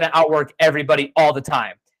just, I'm going to outwork everybody all the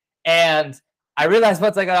time. And I realized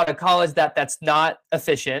once I got out of college that that's not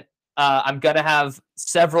efficient. I'm going to have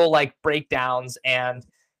several like breakdowns, and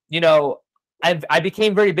I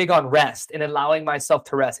became very big on rest and allowing myself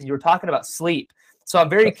to rest. And you were talking about sleep. So I'm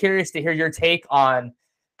very curious to hear your take on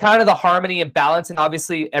kind of the harmony and balance, and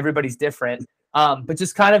obviously everybody's different, but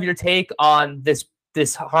just kind of your take on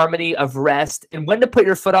this harmony of rest and when to put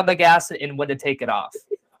your foot on the gas and when to take it off,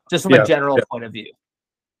 just from a general point of view.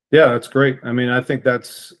 Yeah, that's great. I mean, I think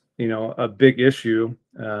that's, a big issue,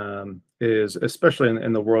 is especially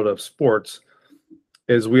in the world of sports,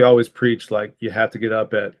 is we always preach like you have to get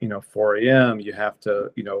up at 4 a.m. You have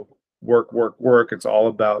to work. It's all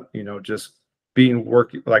about just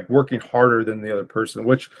working harder than the other person,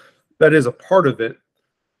 which that is a part of it,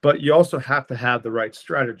 but you also have to have the right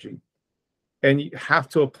strategy, and you have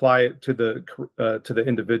to apply it to the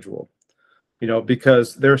individual.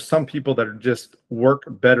 Because there's some people that are just work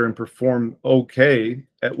better and perform okay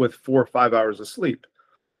with 4 or 5 hours of sleep.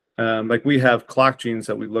 Like we have clock genes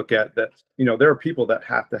that we look at that, there are people that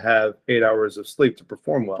have to have 8 hours of sleep to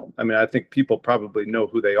perform well. I mean, I think people probably know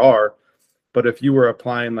who they are, but if you were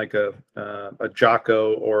applying like a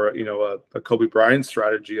Jocko or, a Kobe Bryant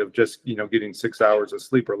strategy of just, getting 6 hours of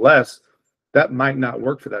sleep or less, that might not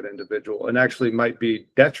work for that individual and actually might be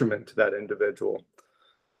detriment to that individual.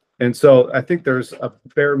 And so I think there's a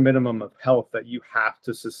bare minimum of health that you have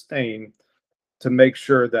to sustain to make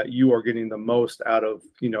sure that you are getting the most out of,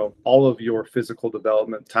 all of your physical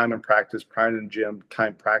development, time in practice, time in gym,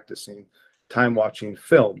 time practicing, time watching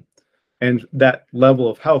film. And that level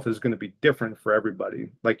of health is going to be different for everybody.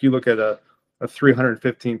 Like you look at a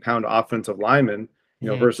 315-pound offensive lineman,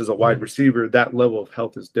 versus a wide receiver, that level of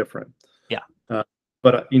health is different. Yeah.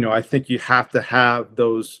 But, I think you have to have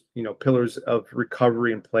those, pillars of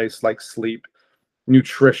recovery in place, like sleep,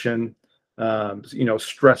 nutrition,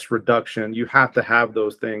 stress reduction. You have to have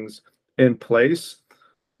those things in place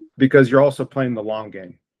because you're also playing the long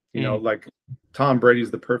game. Like Tom Brady's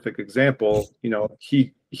the perfect example.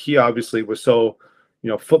 He obviously was so,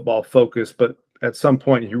 football focused, but at some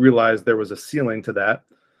point he realized there was a ceiling to that.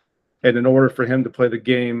 And in order for him to play the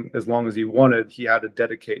game as long as he wanted, he had to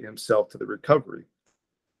dedicate himself to the recovery.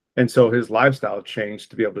 And so his lifestyle changed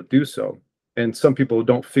to be able to do so. And some people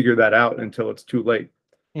don't figure that out until it's too late,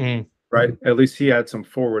 right? At least he had some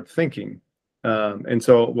forward thinking. And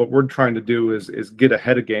so what we're trying to do is get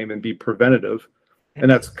ahead of game and be preventative.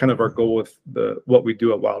 And that's kind of our goal with what we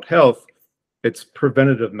do at Wild Health. It's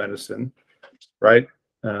preventative medicine, right?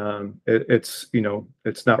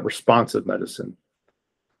 It's not responsive medicine.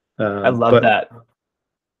 I love that.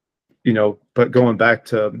 But going back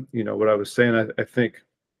to, what I was saying, I think,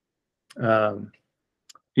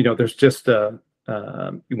 there's just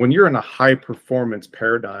when you're in a high performance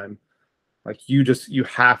paradigm, like you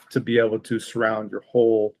have to be able to surround your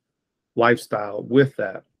whole lifestyle with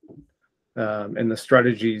that. And the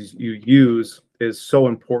strategies you use is so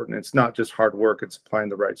important. It's not just hard work, it's applying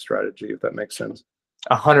the right strategy, if that makes sense.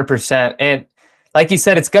 100%. And like you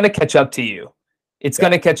said, it's going to catch up to you. It's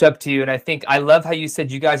going to catch up to you. And I think I love how you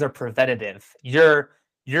said you guys are preventative.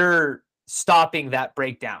 You're stopping that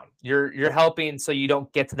breakdown. You're helping so you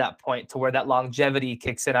don't get to that point to where that longevity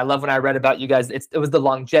kicks in. I love when I read about you guys, it was the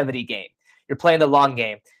longevity game. You're playing the long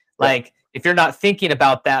game. Like if you're not thinking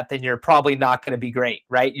about that, then you're probably not going to be great,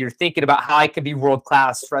 right? You're thinking about how I could be world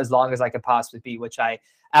class for as long as I could possibly be, which I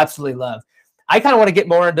absolutely love. I kind of want to get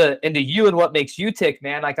more into you and what makes you tick,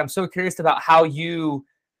 man. Like I'm so curious about how you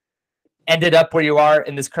ended up where you are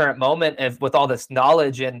in this current moment with all this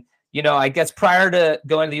knowledge. And, I guess prior to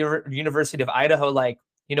going to the University of Idaho, like,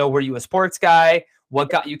 were you a sports guy? What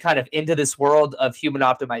got you kind of into this world of human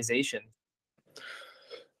optimization?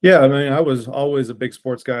 Yeah, I mean, I was always a big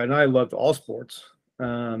sports guy, and I loved all sports.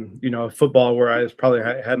 Football, where I probably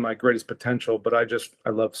had my greatest potential, but I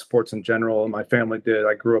love sports in general, and my family did.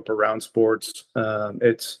 I grew up around sports.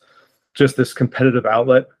 It's just this competitive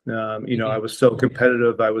outlet. I was so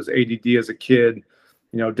competitive. I was ADD as a kid.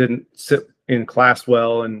 Didn't sit in class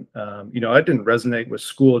well, and I didn't resonate with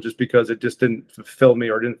school just because it just didn't fulfill me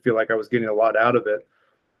or didn't feel like I was getting a lot out of it.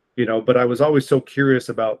 But I was always so curious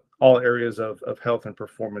about all areas of health and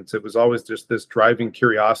performance. It was always just this driving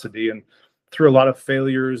curiosity, and through a lot of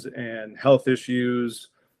failures and health issues,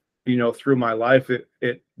 through my life,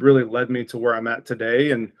 it really led me to where I'm at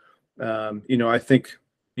today. And, I think,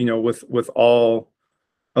 with all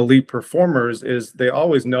elite performers is they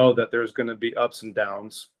always know that there's going to be ups and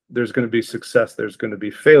downs. There's going to be success. There's going to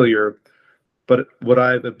be failure. But what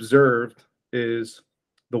I've observed is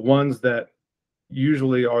the ones that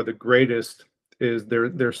usually are the greatest is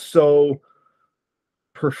they're so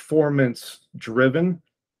performance driven,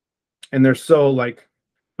 and they're so like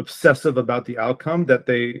obsessive about the outcome that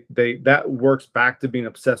that works back to being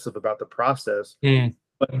obsessive about the process.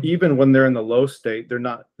 But even when they're in the low state, they're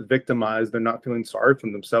not victimized. They're not feeling sorry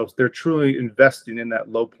for themselves. They're truly investing in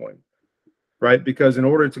that low point. right? Because in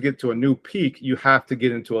order to get to a new peak, you have to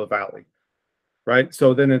get into a valley, right?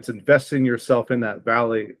 So then it's investing yourself in that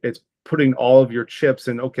valley. It's putting all of your chips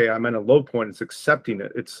in. Okay, I'm at a low point. It's accepting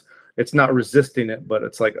it. It's not resisting it, but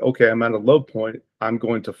it's like, okay, I'm at a low point. I'm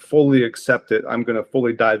going to fully accept it. I'm going to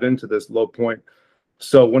fully dive into this low point.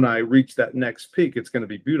 So when I reach that next peak, it's going to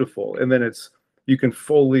be beautiful. And then you can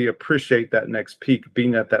fully appreciate that next peak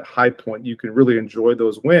being at that high point. You can really enjoy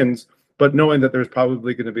those wins, but knowing that there's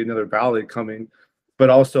probably going to be another valley coming, but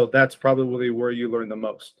also that's probably where you learn the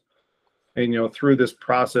most. And, through this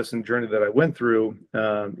process and journey that I went through,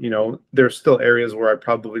 there's still areas where I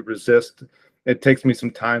probably resist. It takes me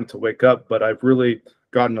some time to wake up, but I've really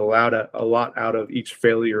gotten a lot out of each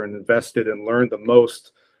failure and invested and learned the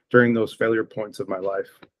most during those failure points of my life.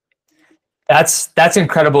 That's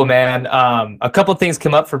incredible, man. A couple things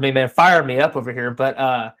come up for me, man. Fire me up over here,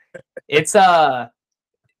 but it's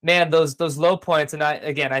man, those low points, and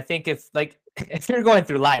I think if you're going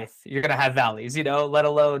through life, you're gonna have valleys, let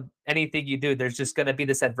alone anything you do. There's just gonna be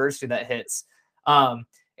this adversity that hits.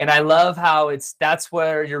 And I love how that's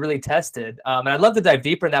where you're really tested. And I'd love to dive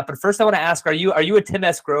deeper in that. But first, I want to ask: Are you a Tim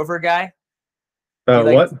S. Grover guy?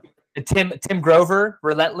 What? Tim Grover,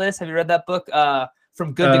 Relentless. Have you read that book?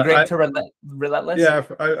 From Good to Great to Relentless. Yeah,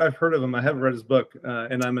 I've heard of him. I haven't read his book,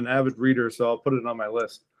 and I'm an avid reader, so I'll put it on my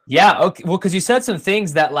list. Yeah. Okay. Well, because you said some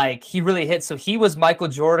things that he really hit. So he was Michael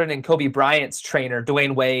Jordan and Kobe Bryant's trainer,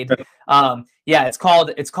 Dwayne Wade. Yeah. It's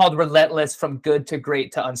called Relentless: From Good to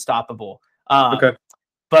Great to Unstoppable. Okay.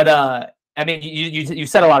 But I mean, you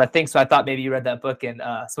said a lot of things, so I thought maybe you read that book, and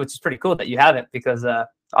so which is pretty cool that you haven't, because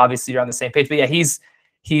obviously you're on the same page. But yeah,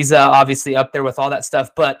 he's obviously up there with all that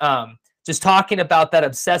stuff. But just talking about that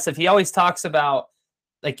obsessive, he always talks about,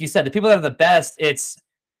 like you said, the people that are the best.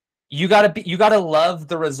 You gotta love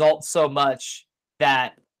the result so much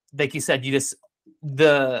that, like you said,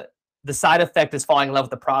 the side effect is falling in love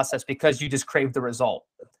with the process, because you just crave the result.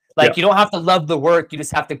 You don't have to love the work, you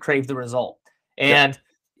just have to crave the result. And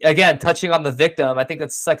again, touching on the victim, I think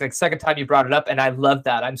that's like the second time you brought it up, and I love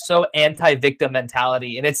that. I'm so anti-victim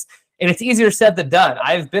mentality, and it's easier said than done.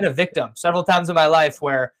 I've been a victim several times in my life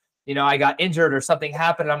where, I got injured or something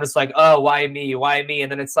happened, and I'm just like, oh, why me? Why me?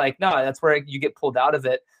 And then it's like, no, that's where you get pulled out of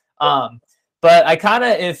it. But I kind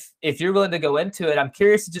of, if you're willing to go into it, I'm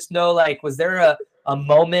curious to just know, was there a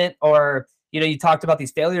moment, or, you talked about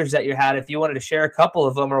these failures that you had, if you wanted to share a couple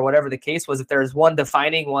of them or whatever the case was, if there's one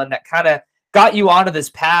defining one that kind of got you onto this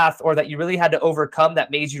path, or that you really had to overcome,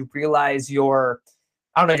 that made you realize your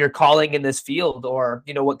calling in this field, or,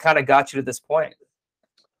 what kind of got you to this point?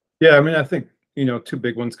 Yeah. I mean, I think, two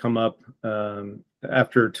big ones come up.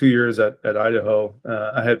 After 2 years at Idaho,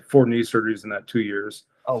 I had 4 knee surgeries in that 2 years.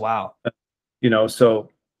 Oh, wow. So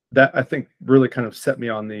that, I think, really kind of set me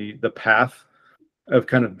on the path of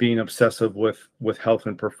kind of being obsessive with health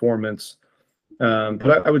and performance.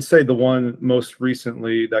 But I would say the one most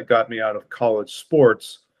recently that got me out of college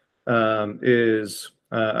sports is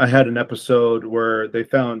I had an episode where they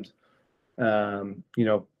found,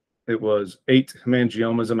 it was 8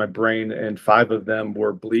 hemangiomas in my brain, and 5 of them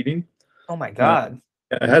were bleeding. Oh my God.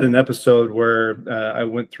 I had an episode where I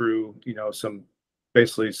went through, some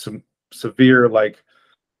severe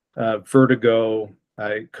vertigo.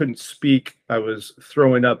 I couldn't speak. I was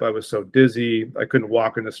throwing up. I was so dizzy. I couldn't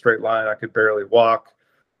walk in a straight line. I could barely walk.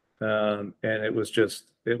 And it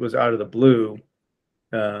was out of the blue.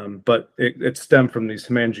 But it stemmed from these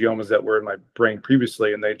hemangiomas that were in my brain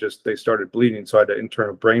previously, and they started bleeding. So I had an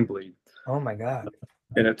internal brain bleed. Oh my God.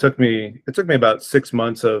 And it took me about 6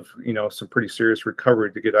 months of, some pretty serious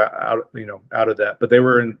recovery to get out of that. But they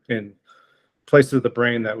were in places of the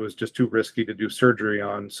brain that was just too risky to do surgery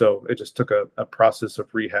on. So it just took a process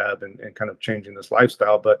of rehab and kind of changing this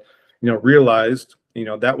lifestyle. But, realized,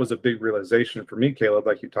 that was a big realization for me, Caleb,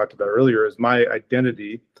 like you talked about earlier, is my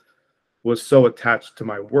identity was so attached to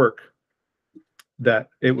my work that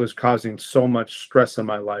it was causing so much stress in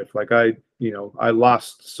my life. I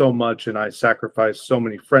lost so much, and I sacrificed so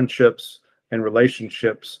many friendships and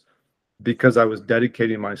relationships because I was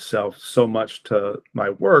dedicating myself so much to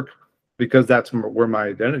my work, because that's where my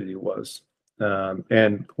identity was.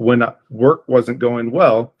 And when work wasn't going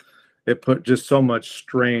well, it put just so much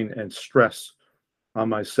strain and stress on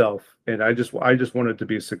myself. And I just wanted to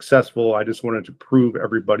be successful. I just wanted to prove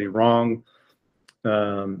everybody wrong.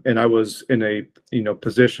 And I was in a,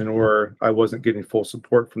 position where I wasn't getting full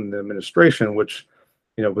support from the administration, which,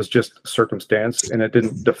 was just circumstance, and it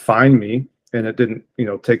didn't define me, and it didn't,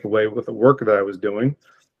 take away with the work that I was doing,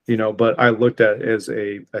 but I looked at it as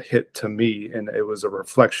a hit to me, and it was a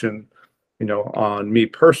reflection, on me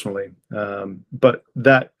personally. But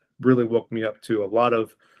that really woke me up to a lot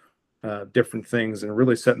of different things, and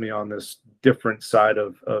really set me on this different side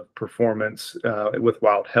of performance with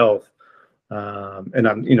Wild Health. And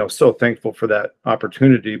I'm, so thankful for that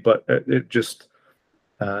opportunity, but it just,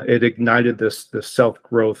 it ignited this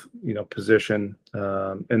self-growth, position,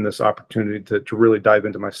 and this opportunity to really dive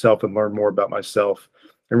into myself and learn more about myself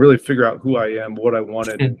and really figure out who I am, what I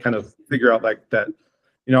wanted, and kind of figure out like that,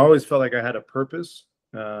 I always felt like I had a purpose,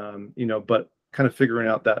 but kind of figuring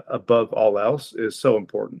out that above all else is so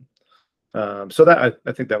important. So that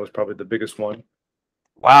I think that was probably the biggest one.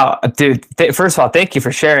 Wow, dude. First of all, thank you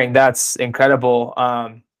for sharing. That's incredible.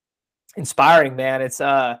 Inspiring, man. It's,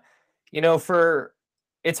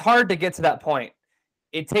 it's hard to get to that point.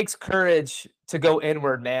 It takes courage to go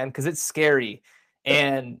inward, man, because it's scary.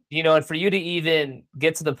 And, and for you to even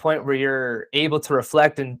get to the point where you're able to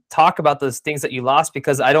reflect and talk about those things that you lost,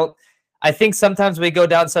 because I think sometimes we go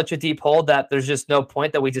down such a deep hole that there's just no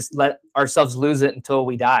point, that we just let ourselves lose it until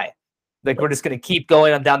we die. Like, we're just going to keep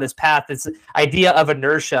going on down this path. This idea of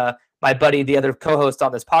inertia, my buddy, the other co-host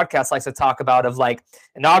on this podcast, likes to talk about, of like,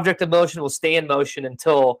 an object of motion will stay in motion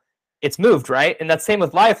until it's moved, right? And that's same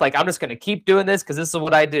with life. Like, I'm just going to keep doing this because this is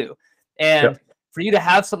what I do. And for you to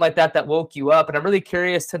have something like that woke you up, and I'm really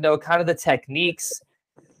curious to know kind of the techniques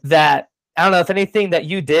that, I don't know if anything that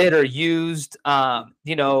you did or used,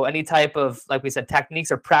 any type of, like we said,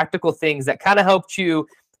 techniques or practical things that kind of helped you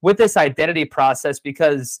with this identity process,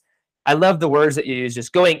 because I love the words that you use,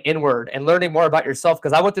 just going inward and learning more about yourself.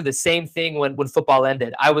 Because I went through the same thing when football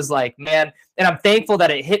ended. I was like, man, and I'm thankful that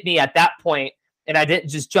it hit me at that point and I didn't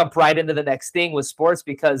just jump right into the next thing with sports,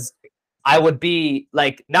 because I would be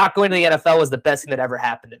like, not going to the NFL was the best thing that ever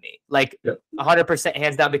happened to me. Like 100%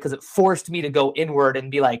 hands down, because it forced me to go inward and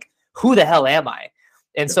be like, who the hell am I?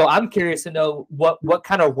 And so I'm curious to know what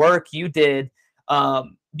kind of work you did,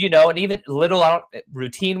 and even little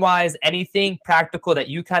routine wise, anything practical that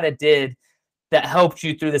you kind of did that helped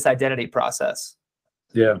you through this identity process.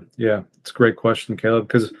 Yeah. It's a great question, Caleb,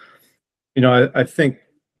 because, I think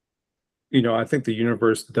the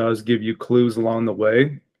universe does give you clues along the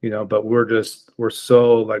way, but we're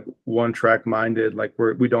so like one track minded, like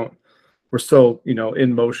we're so,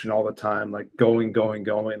 in motion all the time, like going,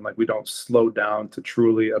 like we don't slow down to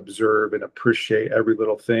truly observe and appreciate every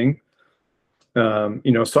little thing.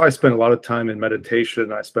 So I spent a lot of time in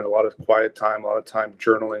meditation. I spent a lot of quiet time, a lot of time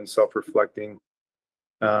journaling, self-reflecting.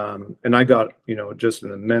 And I got, just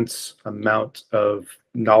an immense amount of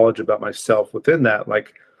knowledge about myself within that.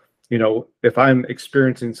 Like, if I'm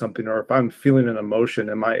experiencing something or if I'm feeling an emotion,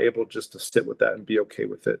 am I able just to sit with that and be okay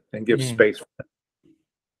with it and give space for it?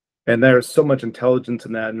 And there's so much intelligence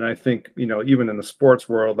in that. And I think, even in the sports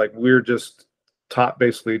world, like we're just taught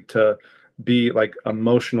basically to be like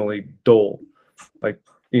emotionally dull, like,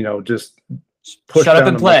 just push shut up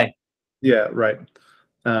and play. Yeah, right.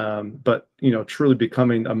 But, truly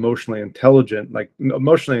becoming emotionally intelligent, like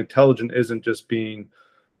emotionally intelligent isn't just being,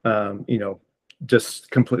 just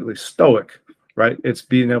completely stoic, right? It's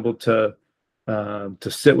being able to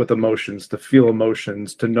sit with emotions, to feel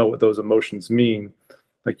emotions, to know what those emotions mean.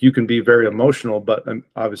 Like you can be very emotional, but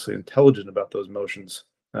obviously intelligent about those emotions.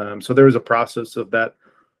 So there was a process of that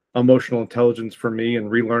emotional intelligence for me,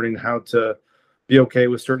 and relearning how to be okay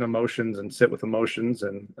with certain emotions and sit with emotions.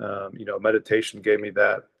 And, meditation gave me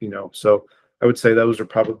that, so I would say those are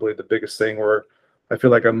probably the biggest thing, where I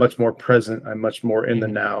feel like I'm much more present. I'm much more in the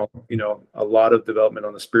now, a lot of development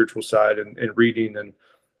on the spiritual side and reading. And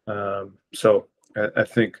so I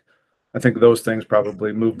think those things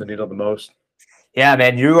probably move the needle the most. Yeah,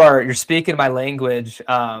 man, you're speaking my language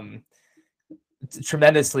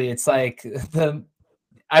tremendously. It's like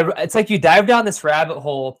it's like you dive down this rabbit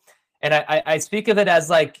hole, and I speak of it as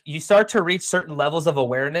like you start to reach certain levels of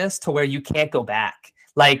awareness to where you can't go back.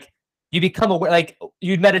 Like you become aware, like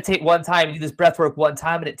you meditate one time, you do this breath work one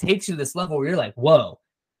time, and it takes you to this level where you're like, whoa,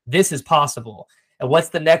 this is possible. And what's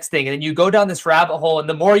the next thing? And then you go down this rabbit hole, and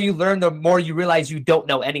the more you learn, the more you realize you don't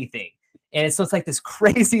know anything. And so it's like this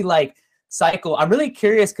crazy like cycle. I'm really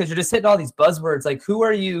curious, because you're just hitting all these buzzwords. Like, who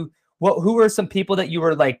are you? Who were some people that you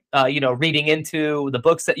were like, reading into, the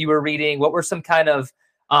books that you were reading? What were some kind of,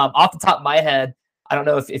 off the top of my head, I don't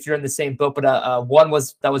know if you're in the same boat, but one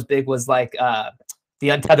that was big was like The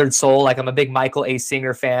Untethered Soul. Like I'm a big Michael A.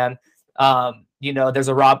 Singer fan. There's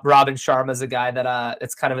a Robin Sharma's a guy that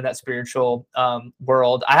it's kind of in that spiritual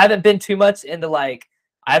world. I haven't been too much into like,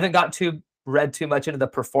 I haven't read too much into the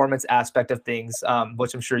performance aspect of things,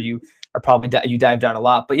 which I'm sure you are probably you dive down a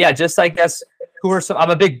lot. But yeah, just I guess I'm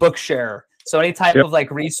a big book sharer. So any type of like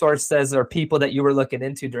resources or people that you were looking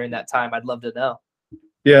into during that time, I'd love to know.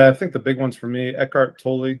 Yeah, I think the big ones for me, Eckhart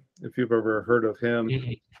Tolle, if you've ever heard of him.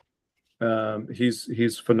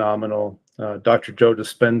 He's phenomenal. Dr. Joe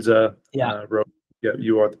Dispenza Yeah. wrote, "Yeah,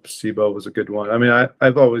 You Are the Placebo" was a good one. I mean,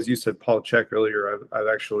 I've always, you said Paul Chek earlier. I've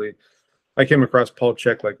actually, I came across Paul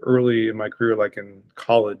Chek like early in my career, like in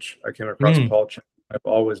college. I came across Paul Chek. I've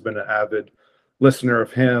always been an avid listener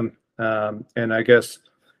of him. And I guess,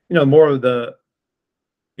 more of the,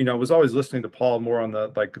 was always listening to Paul more on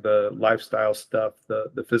the, like the lifestyle stuff,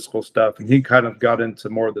 the physical stuff. And he kind of got into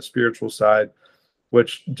more of the spiritual side,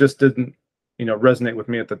 which just didn't, resonate with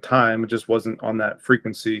me at the time. It just wasn't on that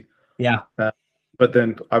frequency. Yeah. But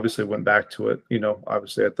then obviously went back to it,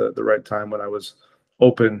 obviously at the right time when I was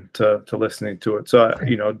open to listening to it. So,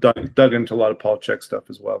 dug into a lot of Paul Chek stuff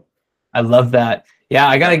as well. I love that. Yeah.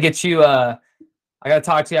 I got to get you, I got to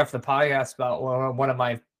talk to you after the podcast about one of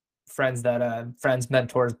my friends friends,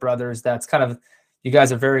 mentors, brothers. That's kind of, you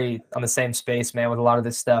guys are very on the same space, man, with a lot of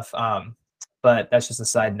this stuff. But that's just a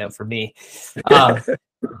side note for me.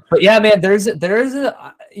 But yeah, man, there's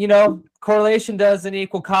a, correlation doesn't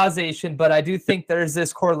equal causation, but I do think there's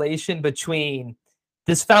this correlation between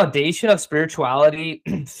this foundation of spirituality,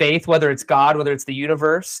 faith, whether it's God, whether it's the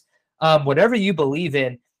universe, whatever you believe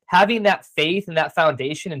in, having that faith and that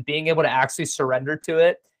foundation and being able to actually surrender to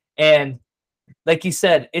it. And like you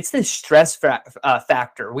said, it's this stress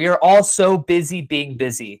factor. We are all so busy being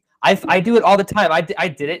busy. I do it all the time. I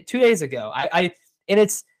did it 2 days ago. And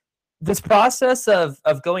it's this process of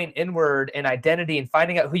going inward and identity and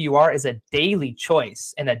finding out who you are is a daily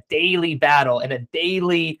choice and a daily battle and a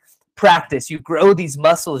daily practice. You grow these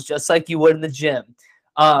muscles just like you would in the gym.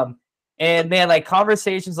 And man, like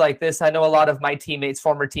conversations like this, I know a lot of my teammates,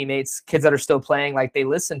 former teammates, kids that are still playing, like they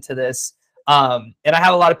listen to this. And I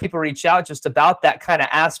have a lot of people reach out just about that kind of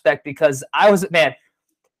aspect, because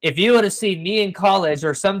if you would have seen me in college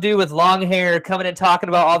or some dude with long hair coming and talking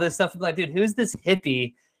about all this stuff, I'm like, dude, who's this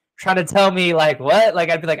hippie trying to tell me like what? Like,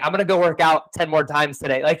 I'd be like, I'm going to go work out 10 more times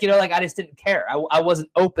today. Like, like I just didn't care. I wasn't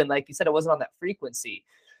open. Like you said, it wasn't on that frequency.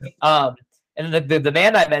 And the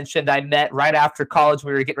man I mentioned, I met right after college.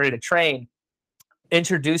 We were getting ready to train,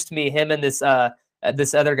 introduced me, him and this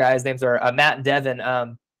other guy, his names are Matt and Devin.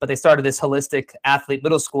 But they started this holistic athlete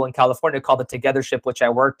middle school in California called the Togethership, which I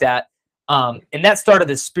worked at. And that started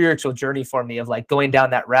this spiritual journey for me of like going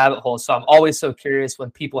down that rabbit hole. So I'm always so curious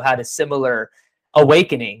when people had a similar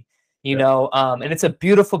awakening, and it's a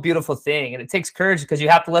beautiful, beautiful thing. And it takes courage because you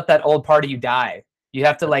have to let that old part of you die. You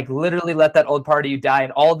have to like literally let that old part of you die,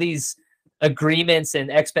 and all these agreements and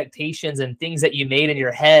expectations and things that you made in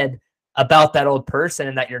your head about that old person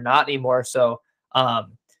and that you're not anymore. So,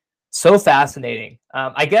 so fascinating.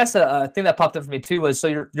 I guess a thing that popped up for me too was, so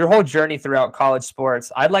your whole journey throughout college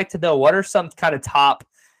sports, I'd like to know, what are some kind of top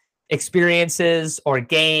experiences or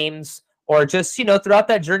games, or just, throughout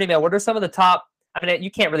that journey, man, what are some of the top, I mean, you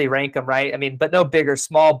can't really rank them, right? I mean, but no big or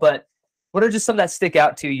small, but what are just some that stick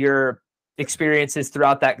out to your experiences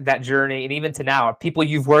throughout that journey, and even to now, people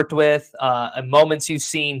you've worked with, moments you've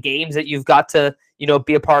seen, games that you've got to,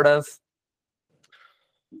 be a part of?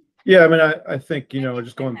 Yeah, I mean, I think,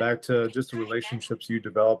 just going back to just the relationships you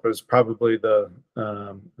develop is probably the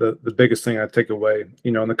biggest thing I take away,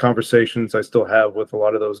 in the conversations I still have with a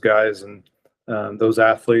lot of those guys and those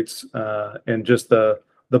athletes, and just the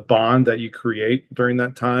bond that you create during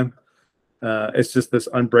that time. It's just this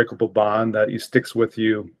unbreakable bond that sticks with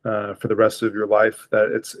you for the rest of your life.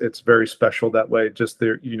 That it's very special that way. Just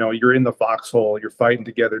there, you're in the foxhole, you're fighting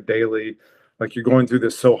together daily, like you're going through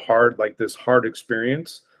this hard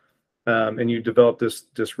experience. And you develop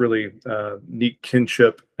this really neat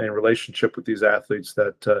kinship and relationship with these athletes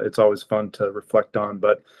that it's always fun to reflect on.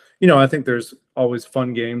 But, I think there's always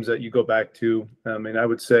fun games that you go back to. And I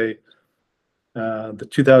would say the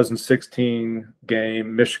 2016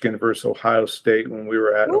 game, Michigan versus Ohio State, when we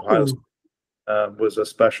were at Ohio State, was a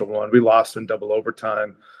special one. We lost in double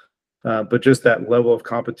overtime. But just that level of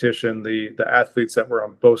competition, the athletes that were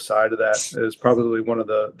on both sides of that is probably one of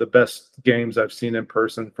the best games I've seen in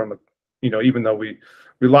person from even though we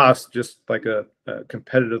lost, just like a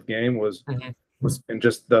competitive game was and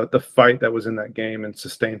just the fight that was in that game and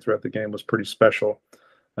sustained throughout the game was pretty special.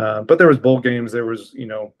 But there was bowl games, there was,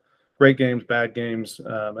 great games, bad games.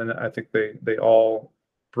 And I think they all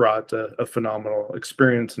brought a phenomenal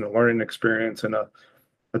experience and a learning experience and a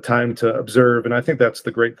time to observe. And I think that's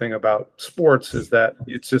the great thing about sports, is that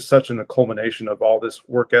it's just such a culmination of all this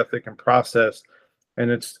work ethic and process.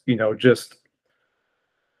 And it's,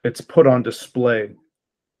 it's put on display.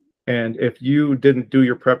 And if you didn't do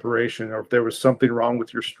your preparation, or if there was something wrong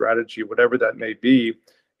with your strategy, whatever that may be,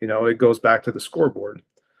 it goes back to the scoreboard.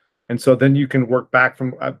 And so then you can work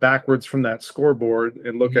backwards from that scoreboard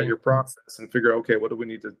and look at your process and figure, okay, what do we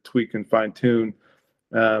need to tweak and fine tune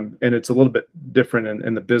And it's a little bit different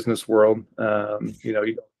in the business world. You know,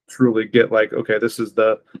 you truly get like, okay, this is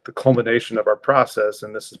the culmination of our process,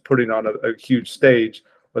 and this is putting on a huge stage.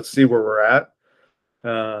 Let's see where we're at.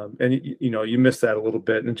 And you know, you miss that a little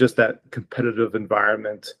bit, and just that competitive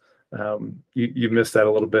environment. You miss that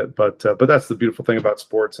a little bit, but that's the beautiful thing about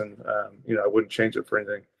sports, and you know, I wouldn't change it for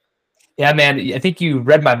anything. Yeah, man, I think you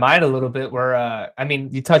read my mind a little bit where, I mean,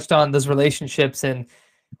 you touched on those relationships and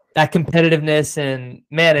that competitiveness, and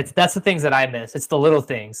man, that's the things that I miss. It's the little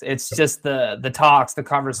things. It's just the talks, the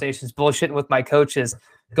conversations, bullshitting with my coaches,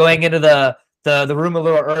 going into the room a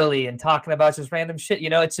little early and talking about just random shit. You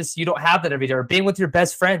know, it's just, you don't have that every day. Or being with your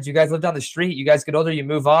best friends. You guys live down the street. You guys get older, you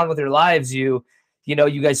move on with your lives. You know,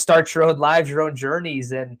 you guys start your own lives, your own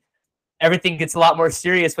journeys, and everything gets a lot more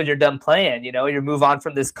serious when you're done playing. You know, you move on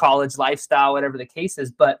from this college lifestyle, whatever the case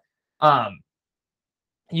is. But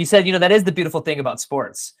you said, you know, that is the beautiful thing about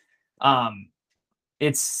sports.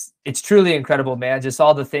 It's truly incredible, man. Just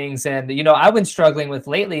all the things. And, you know, I've been struggling with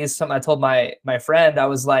lately is something I told my friend. I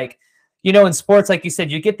was like, you know, in sports, like you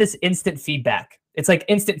said, you get this instant feedback. It's like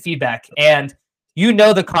instant feedback. And you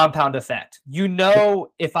know the compound effect. You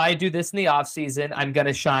know, if I do this in the off season, I'm going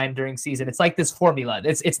to shine during season. It's like this formula.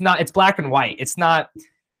 It's black and white. It's not,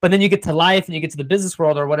 but then you get to life and you get to the business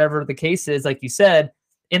world or whatever the case is, like you said,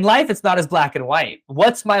 in life, it's not as black and white.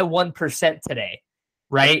 What's my 1% today?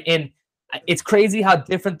 Right. And it's crazy how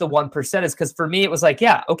different the 1% is. Cause for me, it was like,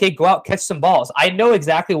 yeah, okay, go out, catch some balls. I know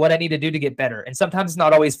exactly what I need to do to get better. And sometimes it's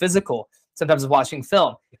not always physical. Sometimes it's watching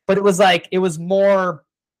film, but it was like, it was more,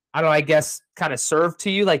 I don't know, I guess kind of served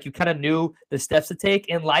to you. Like you kind of knew the steps to take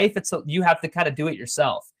in life. You have to kind of do it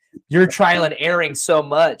yourself. You're trial and erroring so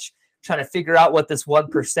much, trying to figure out what this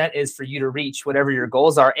 1% is for you to reach whatever your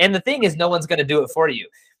goals are. And the thing is, no one's going to do it for you.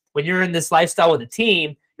 When you're in this lifestyle with a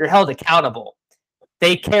team, you're held accountable.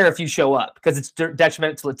 They care if you show up because it's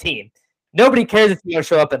detrimental to the team. Nobody cares if you don't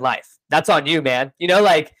show up in life. That's on you, man. You know,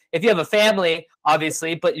 like if you have a family,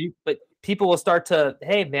 obviously, but people will start to,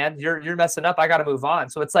 hey, man, you're messing up. I got to move on.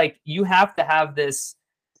 So it's like you have to have this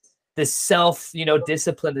self, you know,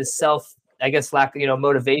 discipline, this self, I guess, lack, you know,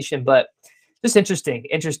 motivation. But just interesting.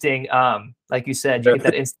 Like you said, you get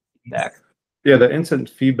that instant feedback. Yeah, the instant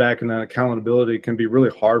feedback and that accountability can be really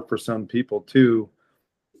hard for some people too,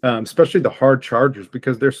 especially the hard chargers,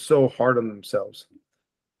 because they're so hard on themselves.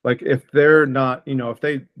 Like if they're not, you know, if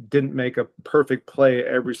they didn't make a perfect play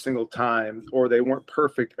every single time, or they weren't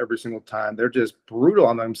perfect every single time, they're just brutal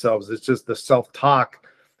on themselves. It's just the self-talk,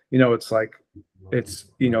 you know, it's like, it's,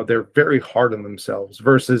 you know, they're very hard on themselves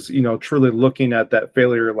versus, you know, truly looking at that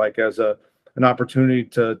failure like as an opportunity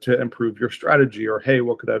to improve your strategy, or, hey,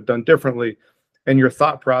 what could I have done differently? And your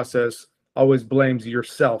thought process always blames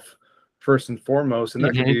yourself first and foremost. And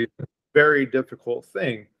that can be a very difficult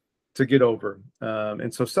thing to get over.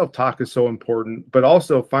 And so self-talk is so important, but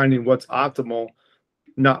also finding what's optimal,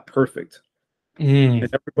 not perfect. And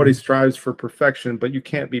everybody strives for perfection, but you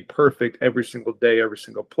can't be perfect every single day, every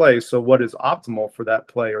single play. So what is optimal for that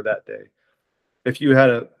play or that day? If you had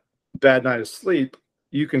a bad night of sleep,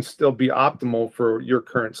 you can still be optimal for your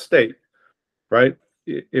current state, right?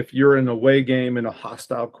 If you're in a away game in a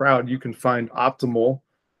hostile crowd, you can find optimal,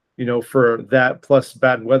 you know, for that, plus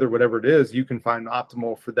bad weather, whatever it is, you can find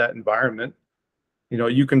optimal for that environment. You know,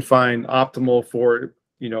 you can find optimal for,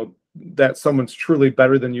 you know, that someone's truly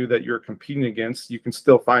better than you that you're competing against. You can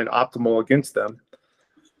still find optimal against them.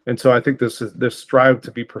 And so I think this strive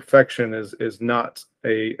to be perfection is not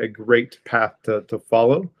a great path to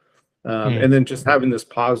follow. And then just having this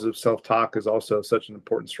positive self-talk is also such an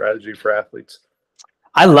important strategy for athletes.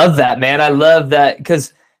 I love that, man. I love that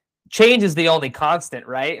because change is the only constant,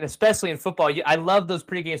 right? And especially in football, I love those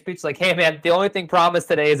pregame speeches like, hey, man, the only thing promised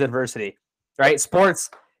today is adversity, right? Sports,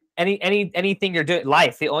 anything you're doing,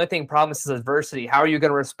 life, the only thing promised is adversity. How are you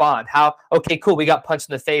going to respond? Okay, cool, we got punched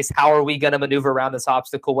in the face. How are we going to maneuver around this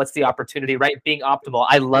obstacle? What's the opportunity, right? Being optimal.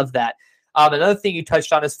 I love that. Another thing you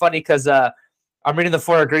touched on is funny because I'm reading the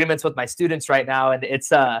 4 agreements with my students right now, and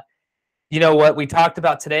it's you know, what we talked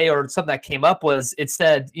about today, or something that came up was, it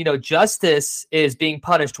said, you know, justice is being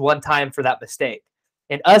punished one time for that mistake.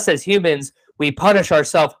 And us as humans, we punish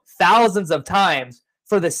ourselves thousands of times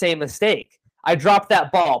for the same mistake. I dropped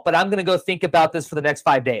that ball, but I'm going to go think about this for the next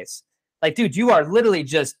 5 days. Like, dude, you are literally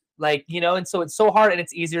just like, you know, and so it's so hard and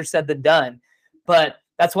it's easier said than done. But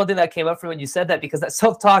that's one thing that came up for when you said that, because that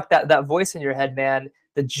self-talk, that voice in your head, man,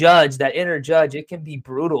 the judge, that inner judge, it can be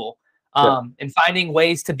brutal. And finding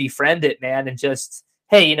ways to befriend it, man, and just,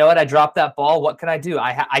 hey, you know what? I dropped that ball. What can I do?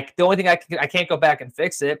 The only thing I can't go back and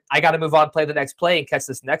fix it. I got to move on, play the next play, and catch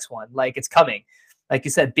this next one. Like, it's coming. Like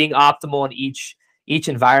you said, being optimal in each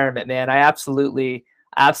environment, man. I absolutely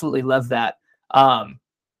Absolutely love that.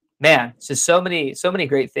 Man, it's just so many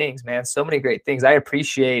great things, man. So many great things. I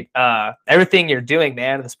appreciate everything you're doing,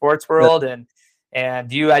 man, in the sports world,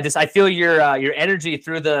 and you. I feel your energy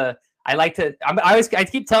through the. I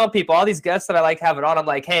keep telling people, all these guests that I like having on, I'm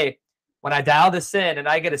like, hey, when I dial this in and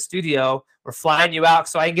I get a studio, we're flying you out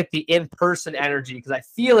so I can get the in-person energy, because I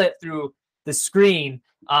feel it through the screen.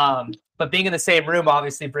 But being in the same room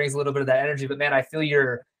obviously brings a little bit of that energy. But man, I feel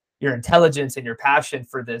your intelligence and your passion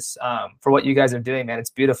for this, for what you guys are doing, man.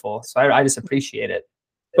 It's beautiful. So I just appreciate it.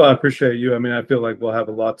 Well, I appreciate you. I mean, I feel like we'll have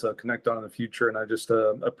a lot to connect on in the future, and I just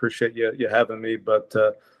appreciate you having me. But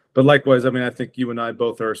likewise, I mean, I think you and I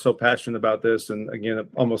both are so passionate about this, and again,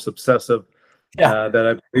 almost obsessive. Yeah. That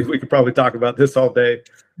I believe we could probably talk about this all day.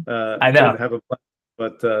 I know. And have a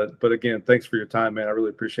but again, thanks for your time, man. I really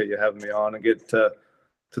appreciate you having me on and get to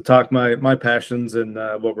talk my passions and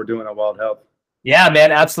what we're doing at Wild Health. Yeah,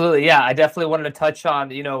 man, absolutely. Yeah, I definitely wanted to touch on,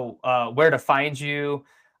 where to find you,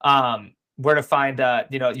 where to find,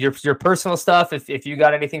 your personal stuff. If you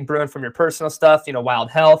got anything brewing from your personal stuff, Wild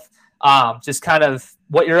Health, just kind of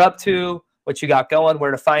what you're up to, what you got going,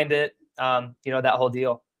 where to find it, that whole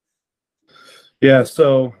deal. Yeah,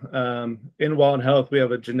 so in Wild Health, we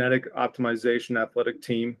have a genetic optimization athletic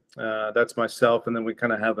team. That's myself, and then we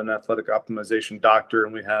kind of have an athletic optimization doctor,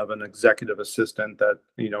 and we have an executive assistant that,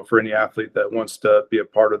 for any athlete that wants to be a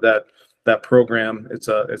part of that program, it's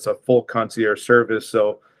a full concierge service.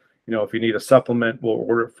 So, if you need a supplement, we'll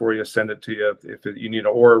order it for you, send it to you. If you need an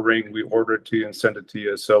Oura ring, we order it to you and send it to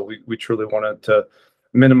you. So we truly wanted to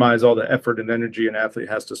minimize all the effort and energy an athlete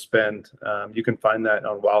has to spend. You can find that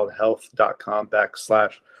on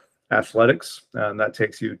wildhealth.com/athletics. That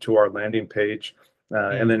takes you to our landing page.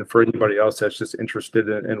 And then for anybody else that's just interested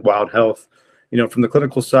in Wild Health, from the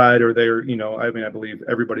clinical side, or they're, I believe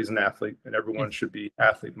everybody's an athlete and everyone should be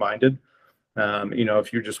athlete minded.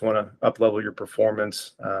 If you just want to up level your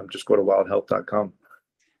performance, just go to wildhealth.com.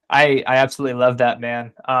 I absolutely love that,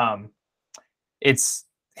 man.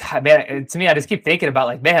 Man, to me, I just keep thinking about,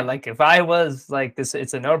 like, man, like, if I was like this,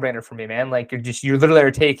 it's a no-brainer for me, man. Like, you literally are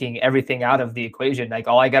taking everything out of the equation. Like,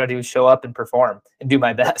 all I got to do is show up and perform and do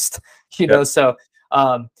my best, so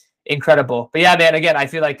incredible. But yeah, man, again, I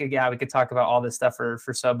feel like, yeah, we could talk about all this stuff for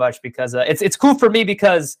so much, because it's cool for me,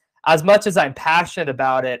 because as much as I'm passionate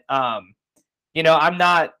about it, I'm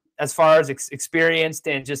not as far as experienced,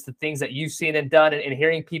 and just the things that you've seen and done, and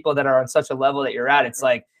hearing people that are on such a level that you're at, it's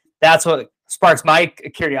like, that's what sparks my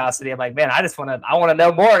curiosity. I'm like, man, I want to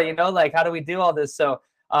know more, like, how do we do all this? So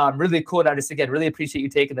really cool. And I just, again, really appreciate you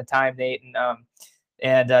taking the time, Nate,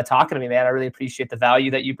 and talking to me, man. I really appreciate the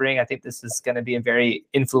value that you bring. I think this is going to be a very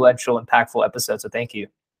influential, impactful episode. So thank you.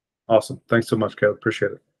 Awesome. Thanks so much, Caleb.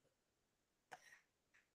 Appreciate it.